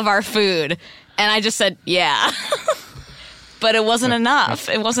all of our food? And I just said, yeah. But it wasn't enough.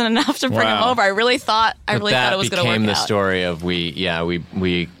 It wasn't enough to bring him over. I really thought it was going to work out. That became the story of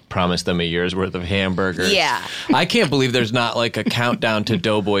we promised them a year's worth of hamburgers. Yeah. I can't believe there's not like a countdown to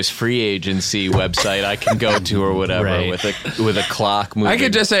Doughboys free agency website I can go to or whatever with a clock moving. I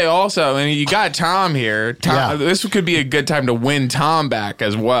could just say also, I mean, you got Tom here. This could be a good time to win Tom back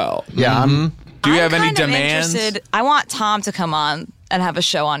as well. Yeah. Do you have any kind of demands? interested. I want Tom to come on and have a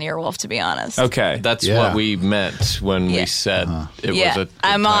show on Earwolf, to be honest. Okay. That's what we meant when we said it was a good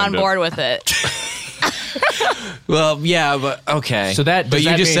I'm time on to- board with it. Well, yeah, but okay. So that- but does you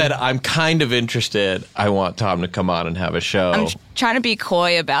that just mean- said I'm kind of interested. I want Tom to come on and have a show. I'm trying to be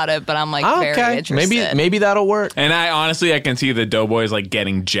coy about it, but I'm like very interested. Maybe that'll work. And I can see the Doughboys like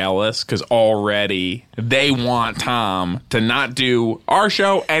getting jealous because already they want Tom to not do our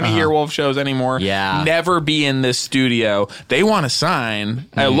show, any Earwolf shows anymore. Yeah. Never be in this studio. They want to sign,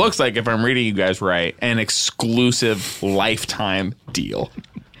 it looks like, if I'm reading you guys right, an exclusive lifetime deal.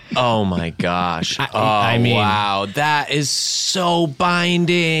 Oh my gosh. I mean- wow. That is so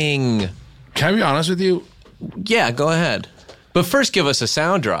binding. Can I be honest with you? Yeah, go ahead. But first give us a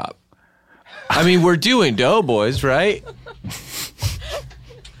sound drop. I mean, we're doing Doughboys, right?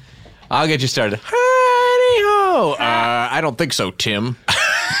 I'll get you started. Hi-de-ho. I don't think so, Tim.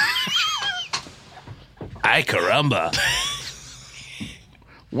 Ay caramba.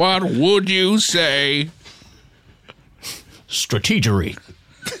 What would you say? Strategery.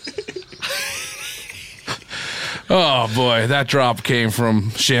 Oh boy, that drop came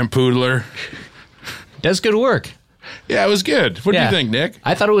from Shampoodler. Does good work. Yeah, it was good. What do Yeah. you think, Nick?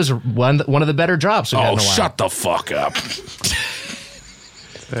 I thought it was one of the better drops we've had Oh, in a while. shut the fuck up.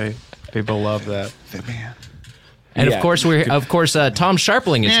 People love that. And Yeah. of course, Tom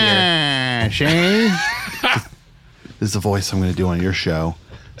Sharpling is here. Shane. This is the voice I'm going to do on your show,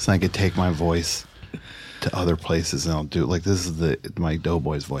 so I could take my voice to other places and I'll do it. Like this is my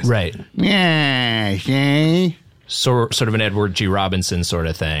Doughboys voice. Right. Yeah, Shane. sort of an Edward G. Robinson sort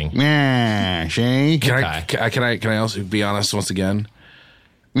of thing. Yeah, see? Can I also be honest once again?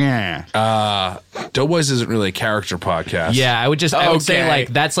 Yeah. Doughboys isn't really a character podcast. Yeah, I would say like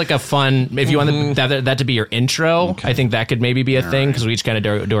that's like a fun. If you want that to be your intro, I think that could maybe be a thing because we each kind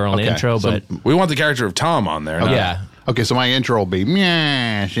of do our own intro. So but we want the character of Tom on there. yeah. Okay, so my intro will be,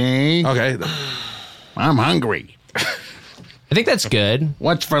 yeah, see? Okay. I'm hungry. I think that's good.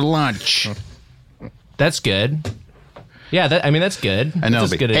 What's for lunch? That's good. Yeah, that's good. And that's that'll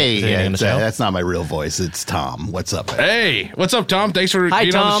be, good hey, on the show. that's not my real voice. It's Tom. What's up? Hey, what's up, Tom? Thanks for Hi,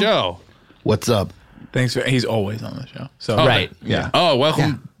 being on Tom. the show. What's up? Thanks. He's always on the show. So Right. Yeah. Oh,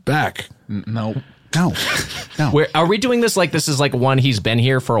 welcome back. No. No. Are we doing this like this is like one he's been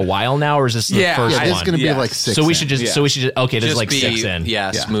here for a while now, or is this the first Yeah, this is one? going to be like 6. So we should just. Okay, this is Just like be, 6 in.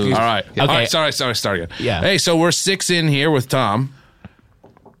 Yeah, smooth. All right. Okay. All right. Sorry. Start again. Yeah. Hey, so we're 6 in here with Tom.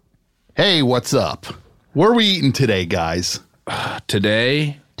 Hey, what's up? What are we eating today, guys?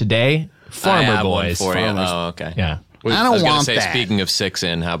 Today, Today, I Farmer have one Boys. for you. Oh, okay. Yeah, I I don't was gonna want say, that. speaking of 6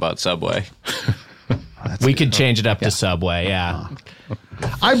 in, how about Subway? we could change it up to Subway. Yeah.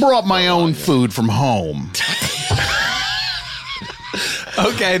 I brought my own food from home.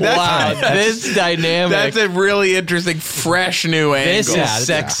 Okay, that's This dynamic. that's a really interesting, fresh new angle. This is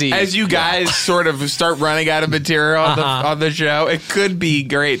sexy. As you guys sort of start running out of material on the show, it could be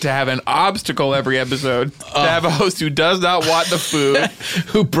great to have an obstacle every episode. To have a host who does not want the food.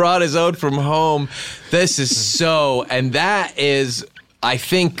 Who brought his own from home. This is so, and that is, I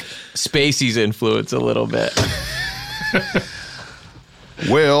think, Spacey's influence a little bit.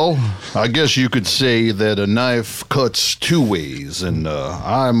 Well, I guess you could say that a knife cuts 2 ways, and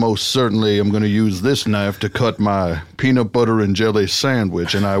I most certainly am going to use this knife to cut my peanut butter and jelly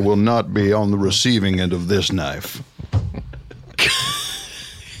sandwich, and I will not be on the receiving end of this knife.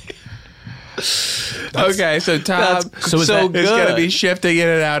 Okay, so Tom so is is that- going to be shifting in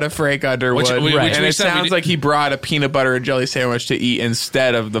and out of Frank Underwood. Which and we it said we sounds did- like he brought a peanut butter and jelly sandwich to eat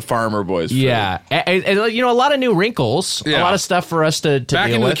instead of the Farmer Boys food. Yeah, and, a lot of new wrinkles, a Yeah. lot of stuff for us to back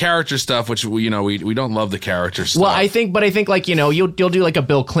deal into with. the character stuff, which we don't love the character stuff. Well, I think like you'll do like a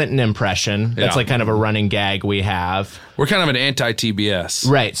Bill Clinton impression. That's Yeah. like kind of a running gag we have, we're kind of an anti-TBS.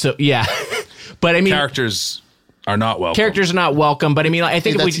 right? So yeah, but I mean, Characters are not welcome. characters are not welcome. But I mean, I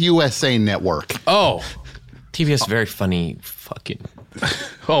think if That's we USA Network. Oh, TBS is very funny. Fucking.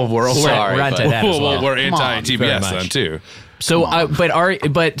 we're also Sorry, we're onto but- that as well. we're very anti-TBS much. then too. So,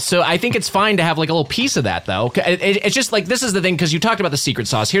 so I think it's fine to have like a little piece of that though. It's just like this is the thing because you talked about the secret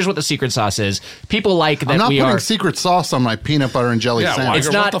sauce. Here's what the secret sauce is. People like that I'm not we putting are. secret sauce on my peanut butter and jelly Yeah, why? sandwich. It's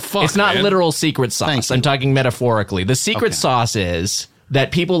What not. the fuck, it's not man? literal secret sauce. Thank you. I'm talking metaphorically. The secret sauce is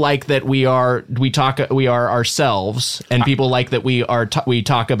that people like that we are ourselves, and people like that we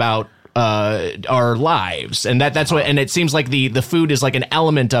talk about our lives, and that's what. And it seems like the food is like an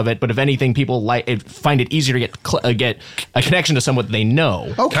element of it. But if anything, people find it easier to get a connection to someone they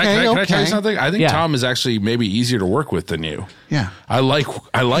know. Okay, Can I tell you okay. something? I think Yeah. Tom is actually maybe easier to work with than you. Yeah. I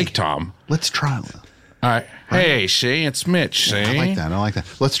like Tom. Let's try it. All right. Hey, Shane, it's Mitch. Shane. I like that.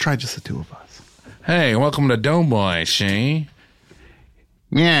 Let's try just the 2 of us. Hey, welcome to Doughboys, Shane.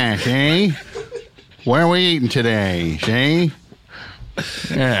 Yeah, see? Where are we eating today, see?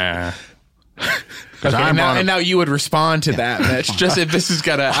 Yeah. Okay, I'm on and now you would respond to that, Mitch. Just if this is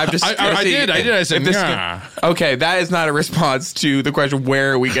gonna, I'm just. I did. I said, if this is yeah. okay, that is not a response to the question.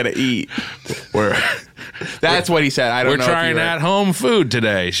 Where are we gonna eat? That's what he said. I don't We're know. trying at-home food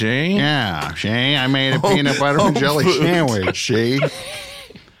today, Shane. Yeah, see? I made a peanut butter and jelly sandwich, see?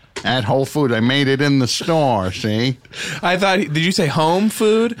 At Whole Food. I made it in the store, see? I thought. Did you say home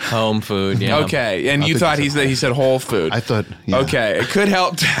food? Home food. Yeah. Okay, and you think thought he he said whole food. I thought, yeah. Okay, it could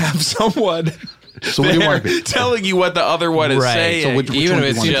help to have someone. So what do you want to there be? telling you what the other one is Right. saying. So which Even one if do you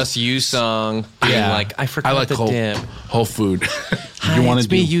it's want to just you song, being Yeah. like, I forgot I like the dip. whole food. Hi, you wanna it's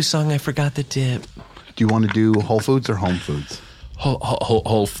me, do- you song, I forgot the dip. Do you want to do Whole Foods or Home Foods? Whole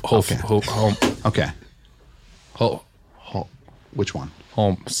Okay. Whole Which one?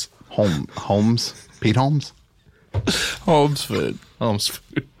 Holmes. Holmes? Pete Holmes? Home's food. Holmes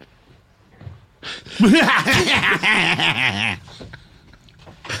food.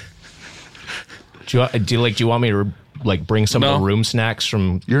 Do you want me to like bring some of No. the room snacks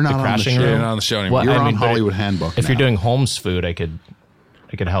from You're not the on the crashing show. room? You're not on the show anymore. Well, You're I on mean, but Hollywood Handbook If now. you're doing Holmes food, I could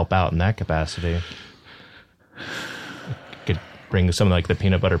help out in that capacity. Could bring some of like the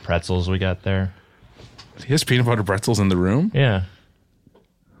peanut butter pretzels we got there. He has peanut butter pretzels in the room. Yeah.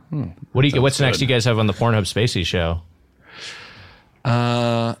 What's next? You guys have on the Pornhub Spacey show?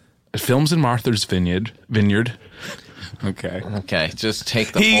 Films in Martha's Vineyard. Okay, just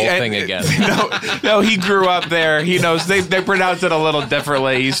take the whole thing again. No, he grew up there. He knows they pronounce it a little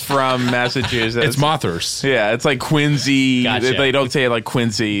differently. He's from Massachusetts. It's Mothers. Yeah, it's like Quincy. Gotcha. They don't say it like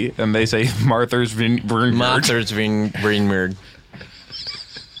Quincy, and they say Martha's Vineyard. Martha's Vineyard.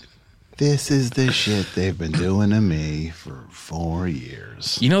 This is the shit they've been doing to me for 4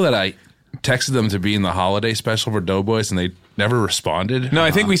 years. You know that I texted them to be in the holiday special for Doughboys, and they never responded? No,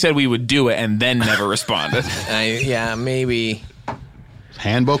 I think we said we would do it and then never responded. Yeah, maybe.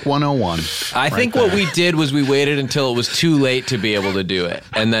 Handbook 101. I think what we did was we waited until it was too late to be able to do it,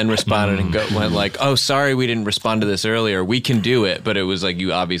 and then responded and went like, "Oh, sorry, we didn't respond to this earlier. We can do it," but it was like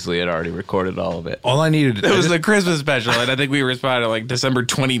you obviously had already recorded all of it. All I needed It was the Christmas special, and I think we responded like December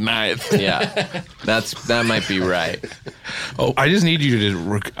 29th. Yeah, that might be right. Oh, I just need you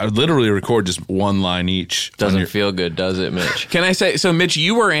to literally record just one line each. Doesn't feel good, does it, Mitch? Can I say, so Mitch,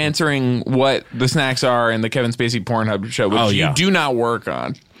 you were answering what the snacks are in the Kevin Spacey Pornhub show, which you do not work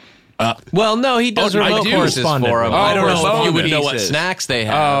on. Well, no, he does remote courses for them. I don't know if you would know what pieces. snacks they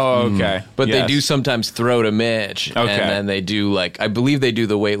have. Oh, okay. But they do sometimes throw to Mitch. Okay. And then they do, like, I believe they do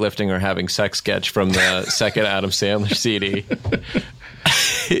the weightlifting or having sex sketch from the second Adam Sandler CD.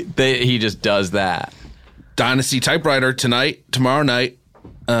 He just does that. Dynasty typewriter tomorrow night.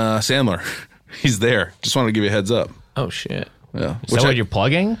 Sandler, he's there. Just want to give you a heads up. Oh, shit. Yeah. Is that what you're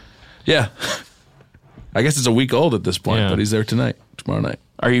plugging? Yeah. I guess it's a week old at this point, Yeah. but he's there tomorrow night.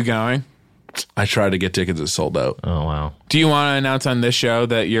 Are you going? I tried to get tickets, it's sold out. Oh, wow. Do you want to announce on this show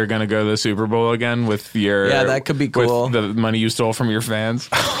that you're going to go to the Super Bowl again with your... Yeah, that could be cool. With the money you stole from your fans?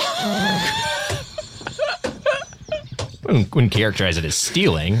 Wouldn't characterize it as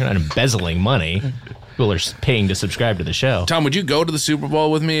stealing, not embezzling money. People are paying to subscribe to the show. Tom, would you go to the Super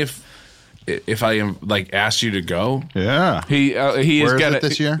Bowl with me if I asked you to go? Yeah. He is Where is gonna, it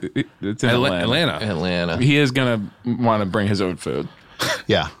this year? It's in Atlanta. Atlanta. He is going to want to bring his own food.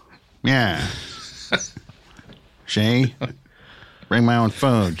 Yeah. Yeah. Shay, bring my own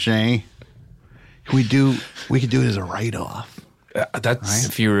food, Shay. We could do it as a write-off. That's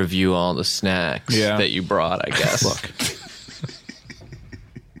If you review all the snacks that you brought, I guess. Look.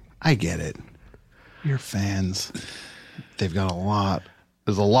 I get it. Your fans, they've got a lot.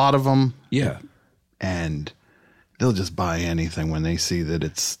 There's a lot of them. yeah. And they'll just buy anything when they see that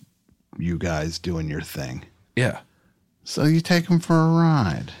it's you guys doing your thing. Yeah. So you take them for a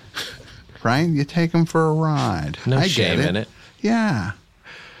ride, right? You take them for a ride. No I shame get in it. Yeah.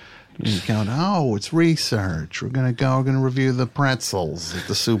 You go, oh, it's research. We're going to review the pretzels at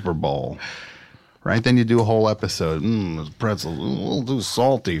the Super Bowl. Right? Then you do a whole episode. Those pretzels, a little too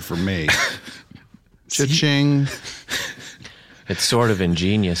salty for me. Cha-ching. It's sort of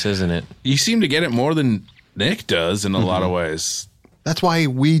ingenious, isn't it? You seem to get it more than Nick does in a lot of ways. That's why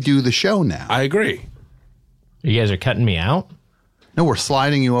we do the show now. I agree. You guys are cutting me out? No, we're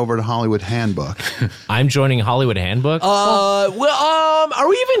sliding you over to Hollywood Handbook. I'm joining Hollywood Handbook? Are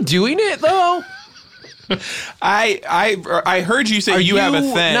we even doing it, though? I heard you say you have a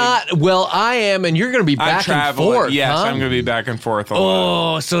thing. I am, and you're going to be back and forth. Yes, huh? I'm going to be back and forth a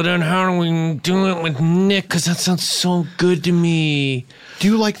lot. Oh, so then how do we do it with Nick? Because that sounds so good to me. Do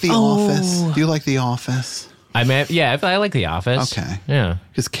you like The Office? Do you like The Office? I like The Office. Okay. Yeah.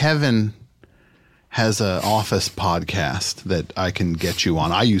 Because Kevin has an Office podcast that I can get you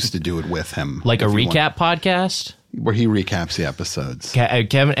on. I used to do it with him. Like a if you want. recap podcast? Where he recaps the episodes.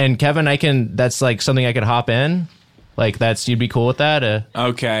 Kevin, that's like something I could hop in? Like you'd be cool with that?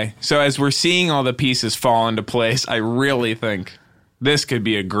 Okay. So as we're seeing all the pieces fall into place, I really think this could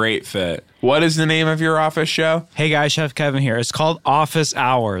be a great fit. What is the name of your Office show? Hey guys, Chef Kevin here. It's called Office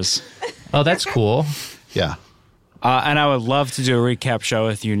Hours. Oh, that's cool. Yeah. And I would love to do a recap show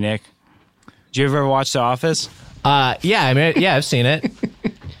with you, Nick. Did you ever watch The Office? I've seen it.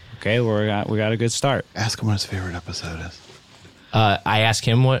 Okay, we got a good start. Ask him what his favorite episode is. I asked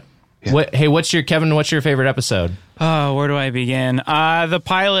him what. Yeah. What's your favorite episode? Oh, where do I begin? The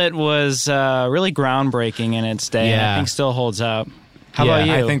pilot was really groundbreaking in its day. Yeah. And I think still holds up. How about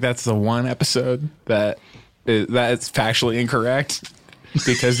you? I think that's the one episode that's factually incorrect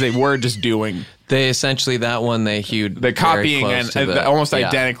because they were just doing They essentially that one they hewed the copying and almost yeah.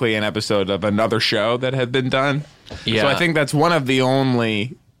 identically an episode of another show that had been done. Yeah. So I think that's one of the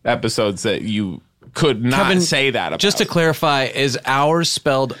only episodes that you could not Kevin, say that about. Just to clarify, is ours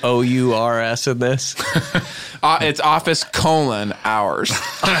spelled O-U-R-S in this? It's Office : Hours.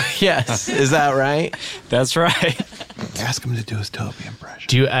 Yes. Is that right? That's right. Ask him to do his Toby impression.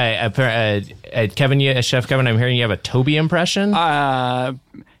 Do you, Kevin, Chef Kevin, I'm hearing you have a Toby impression? I've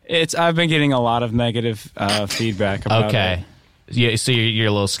been getting a lot of negative feedback about it. Yeah, so you're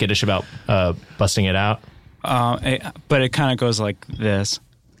a little skittish about busting it out? But it kind of goes like this.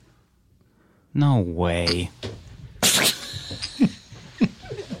 No way.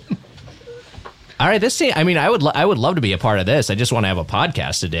 All right, I would love to be a part of this. I just want to have a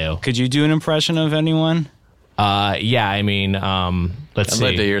podcast to do. Could you do an impression of anyone? Yeah, I mean, let's see. I'd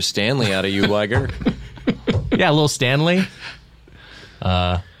like to hear Stanley out of you, Liger. Yeah, a little Stanley.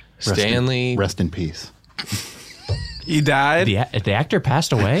 Stanley. Rest in peace. He died? The actor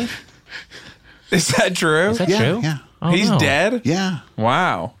passed away? Is that true? Is that true? Yeah. Oh, He's no. dead? Yeah.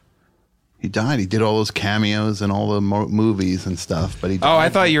 Wow. He died. He did all those cameos in all the movies and stuff, but he died. Oh, I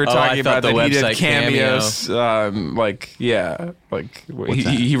thought you were I talking about thought that the he did website cameos.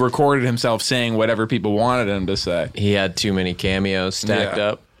 He recorded himself saying whatever people wanted him to say. He had too many cameos stacked Yeah.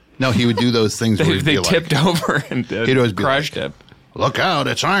 up. No, he would do those things where he'd They be tipped like, over and he'd always be crushed like, him. "Look out,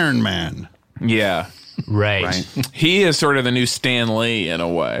 it's Iron Man." Yeah. Right. Right? He is sort of the new Stan Lee in a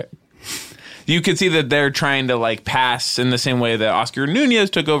way. You could see that they're trying to like pass in the same way that Oscar Nunez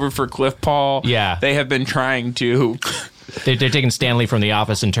took over for Cliff Paul. Yeah. They have been trying to They're taking Stanley from The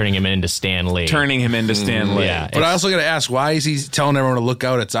Office and turning him into Stan Lee. turning him into Stan Lee. Yeah. But I also got to ask, why is he telling everyone to look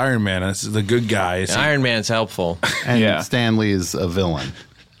out? It's Iron Man. That's the good guy. Is he- Iron Man's helpful. And Yeah. Stanley is a villain.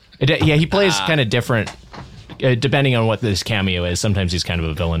 Yeah, he plays kind of different, depending on what this cameo is. Sometimes he's kind of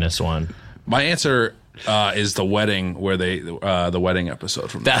a villainous one. My answer is the wedding where the wedding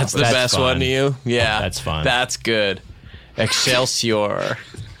episode from. That's the That's best fun. one to you? Yeah. That's fun. That's good. Excelsior.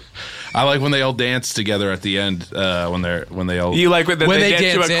 I like when they all dance together at the end. When they all. You like when When they they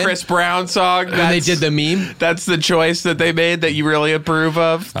dance to dance a in? Chris Brown song? When they did the meme? That's the choice that they made that you really approve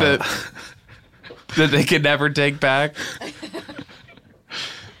of that they could never take back.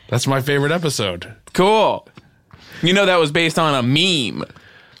 That's my favorite episode. Cool. You know that was based on a meme.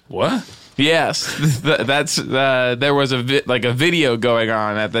 What? Yes, that's there was a video going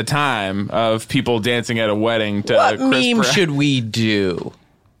on at the time of people dancing at a wedding to What Chris meme Brown. should we do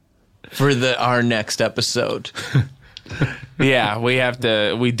for our next episode? Yeah,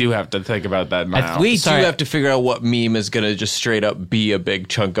 we do have to think about that now. We Sorry. do have to figure out what meme is going to just straight up be a big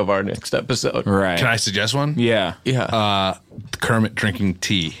chunk of our next episode. Right. Can I suggest one? Yeah. Yeah. Kermit drinking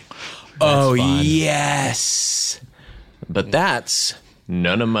tea. Oh, fun. yes. But that's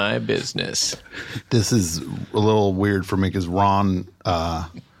none of my business. This is a little weird for me because Ron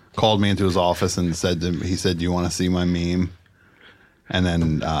called me into his office and said, "Do you want to see my meme?" And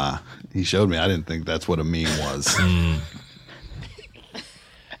then he showed me. I didn't think that's what a meme was.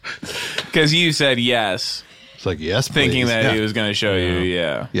 Because you said yes, It's like, yes, please. thinking that Yeah. he was going to show you.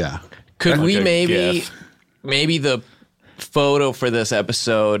 Yeah. Yeah. Could Like we a maybe gif. the photo for this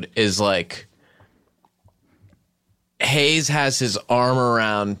episode is like Hayes has his arm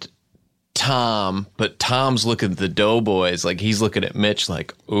around Tom, but Tom's looking at the Doughboys like he's looking at Mitch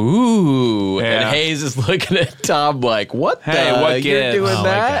like, ooh. Yeah. And Hayes is looking at Tom like, what Hey, the? what You're gives? doing Oh, I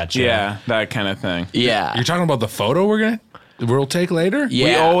that? gotcha. Yeah, that kind of thing. Yeah. You're talking about the photo we'll take later? Yeah.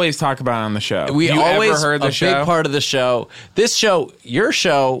 We always talk about it on the show. We you always ever heard the a show? big part of the show. This show, your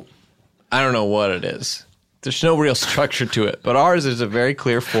show, I don't know what it is. There's no real structure to it, but ours is a very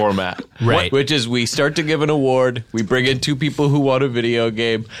clear format. Right. Which is we start to give an award, we bring in two people who want a video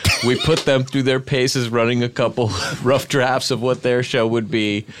game, we put them through their paces running a couple rough drafts of what their show would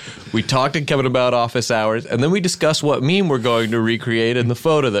be. We talk to Kevin about office hours, and then we discuss what meme we're going to recreate in the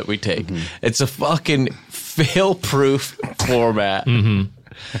photo that we take. It's a fucking fail-proof format.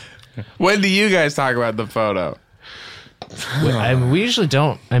 When do you guys talk about the photo? We usually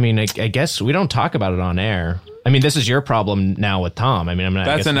don't. I mean, I guess we don't talk about it on air. I mean, this is your problem now with Tom. I mean, I'm not. I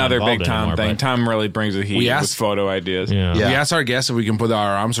That's guess I'm not another involved big Tom anymore, thing. but- Tom really brings the heat We with asked- photo ideas. Yeah. Yeah. We asked our guests if we can put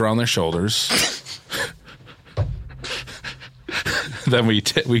our arms around their shoulders. Then we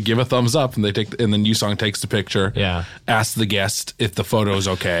give a thumbs up, and and the new song takes the picture. Yeah. Ask the guest if the photo is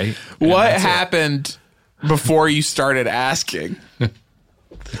okay. What And that's it. happened before you started asking?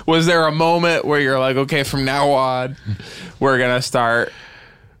 Was there a moment where you're like, okay, from now on, we're going to start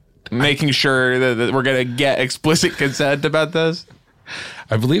making sure that we're going to get explicit consent about this?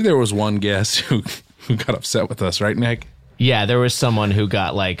 I believe there was one guest who got upset with us, right, Nick? Yeah, there was someone who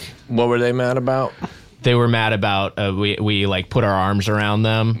got like What were they mad about? they were mad about we like put our arms around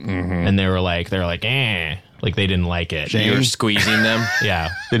them, and they were like like like they didn't like it. You were squeezing them? Yeah,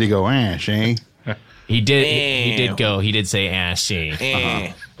 Did he go, Shane? he did say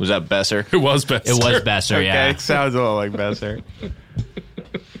she. Was that Besser? It was best. It was Besser. Okay, Yeah. sounds a little like Besser.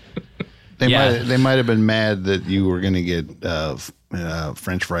 They might have been mad that you were going to get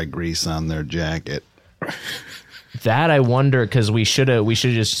French fry grease on their jacket. That I wonder, because we should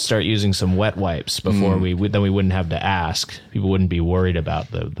just start using some wet wipes before then we wouldn't have to ask. People wouldn't be worried about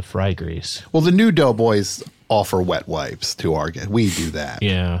the fry grease. Well, the new Doughboys offer wet wipes to our guests. We do that.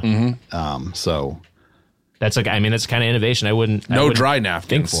 Yeah. So that's like, I mean, that's kind of innovation. I wouldn't dry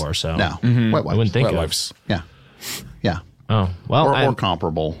napkins. think for. So no, wet wipes. I wouldn't think Wet of. wipes. Yeah. Oh well, Or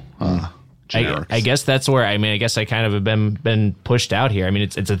comparable. Generics. I guess that's where I guess I kind of have been pushed out here. I mean,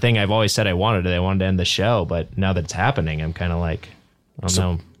 it's a thing I've always said I wanted to end the show, but now that it's happening, I'm kind of like, I don't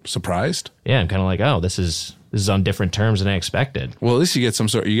know. Surprised? Yeah, I'm kind of like, oh, this is on different terms than I expected. Well, at least you get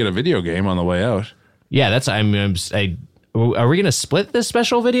you get a video game on the way out. Yeah, that's are we gonna split this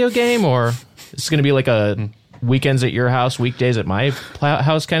special video game, or it's gonna be like a weekends at your house, weekdays at my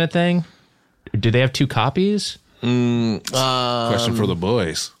house kind of thing? Do they have 2 copies? Question for the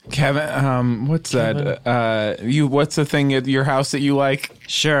boys. Kevin, what's that? What's the thing at your house that you like?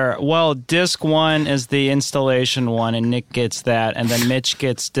 Sure. Well, disc 1 is the installation one, and Nick gets that, and then Mitch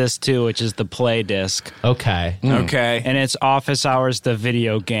gets disc 2, which is the play disc. Okay. Okay. And it's Office Hours, the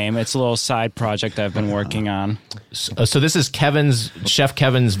video game. It's a little side project I've been working on. So this is Chef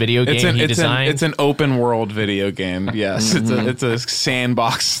Kevin's video game he designed? It's an open world video game. Yes, it's a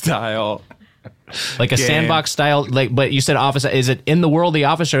sandbox style. Like a sandbox style, but you said Office. Is it in the world of the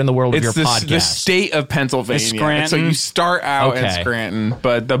Office or in the world of your podcast? The state of Pennsylvania. Scranton. So you start out in Scranton,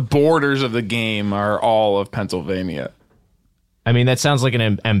 but the borders of the game are all of Pennsylvania. I mean, that sounds like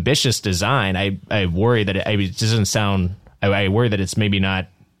an ambitious design. I worry that it doesn't sound. I worry that it's maybe not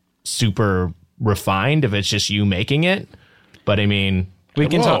super refined if it's just you making it. But I mean, we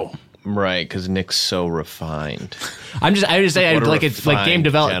can talk. Right, because Nick's so refined. I just say it's like game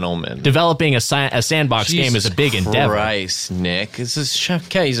gentleman. Developing a sandbox game is a big endeavor. Christ, Nick, this is Chef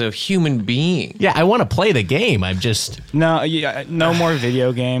K. He's a human being. Yeah, I want to play the game. I'm just no more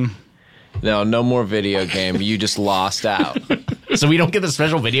video game. No more video game. You just lost out. So we don't get the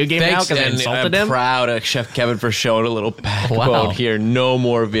special video game now because I insulted him. I'm proud of Chef Kevin for showing a little backbone here. No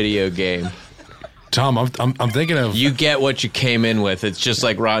more video game. Tom, I'm thinking of... You get what you came in with. It's just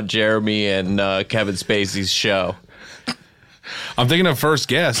like Ron Jeremy and Kevin Spacey's show. I'm thinking of first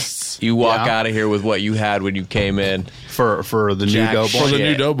guests. You walk out of here with what you had when you came in. For the new Doughboys. For the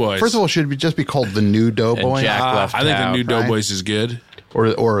new Doughboys. First of all, should it just be called the new Doughboys? I think the new Doughboys is good.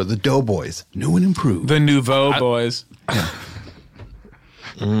 Or the Doughboys, new and improved. The Nouveau Boys.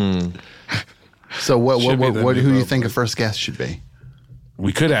 So who do you think a first guest should be?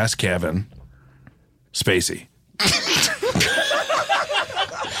 We could ask Kevin Spacey.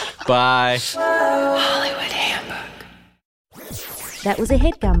 Bye. That was a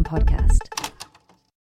HeadGum podcast.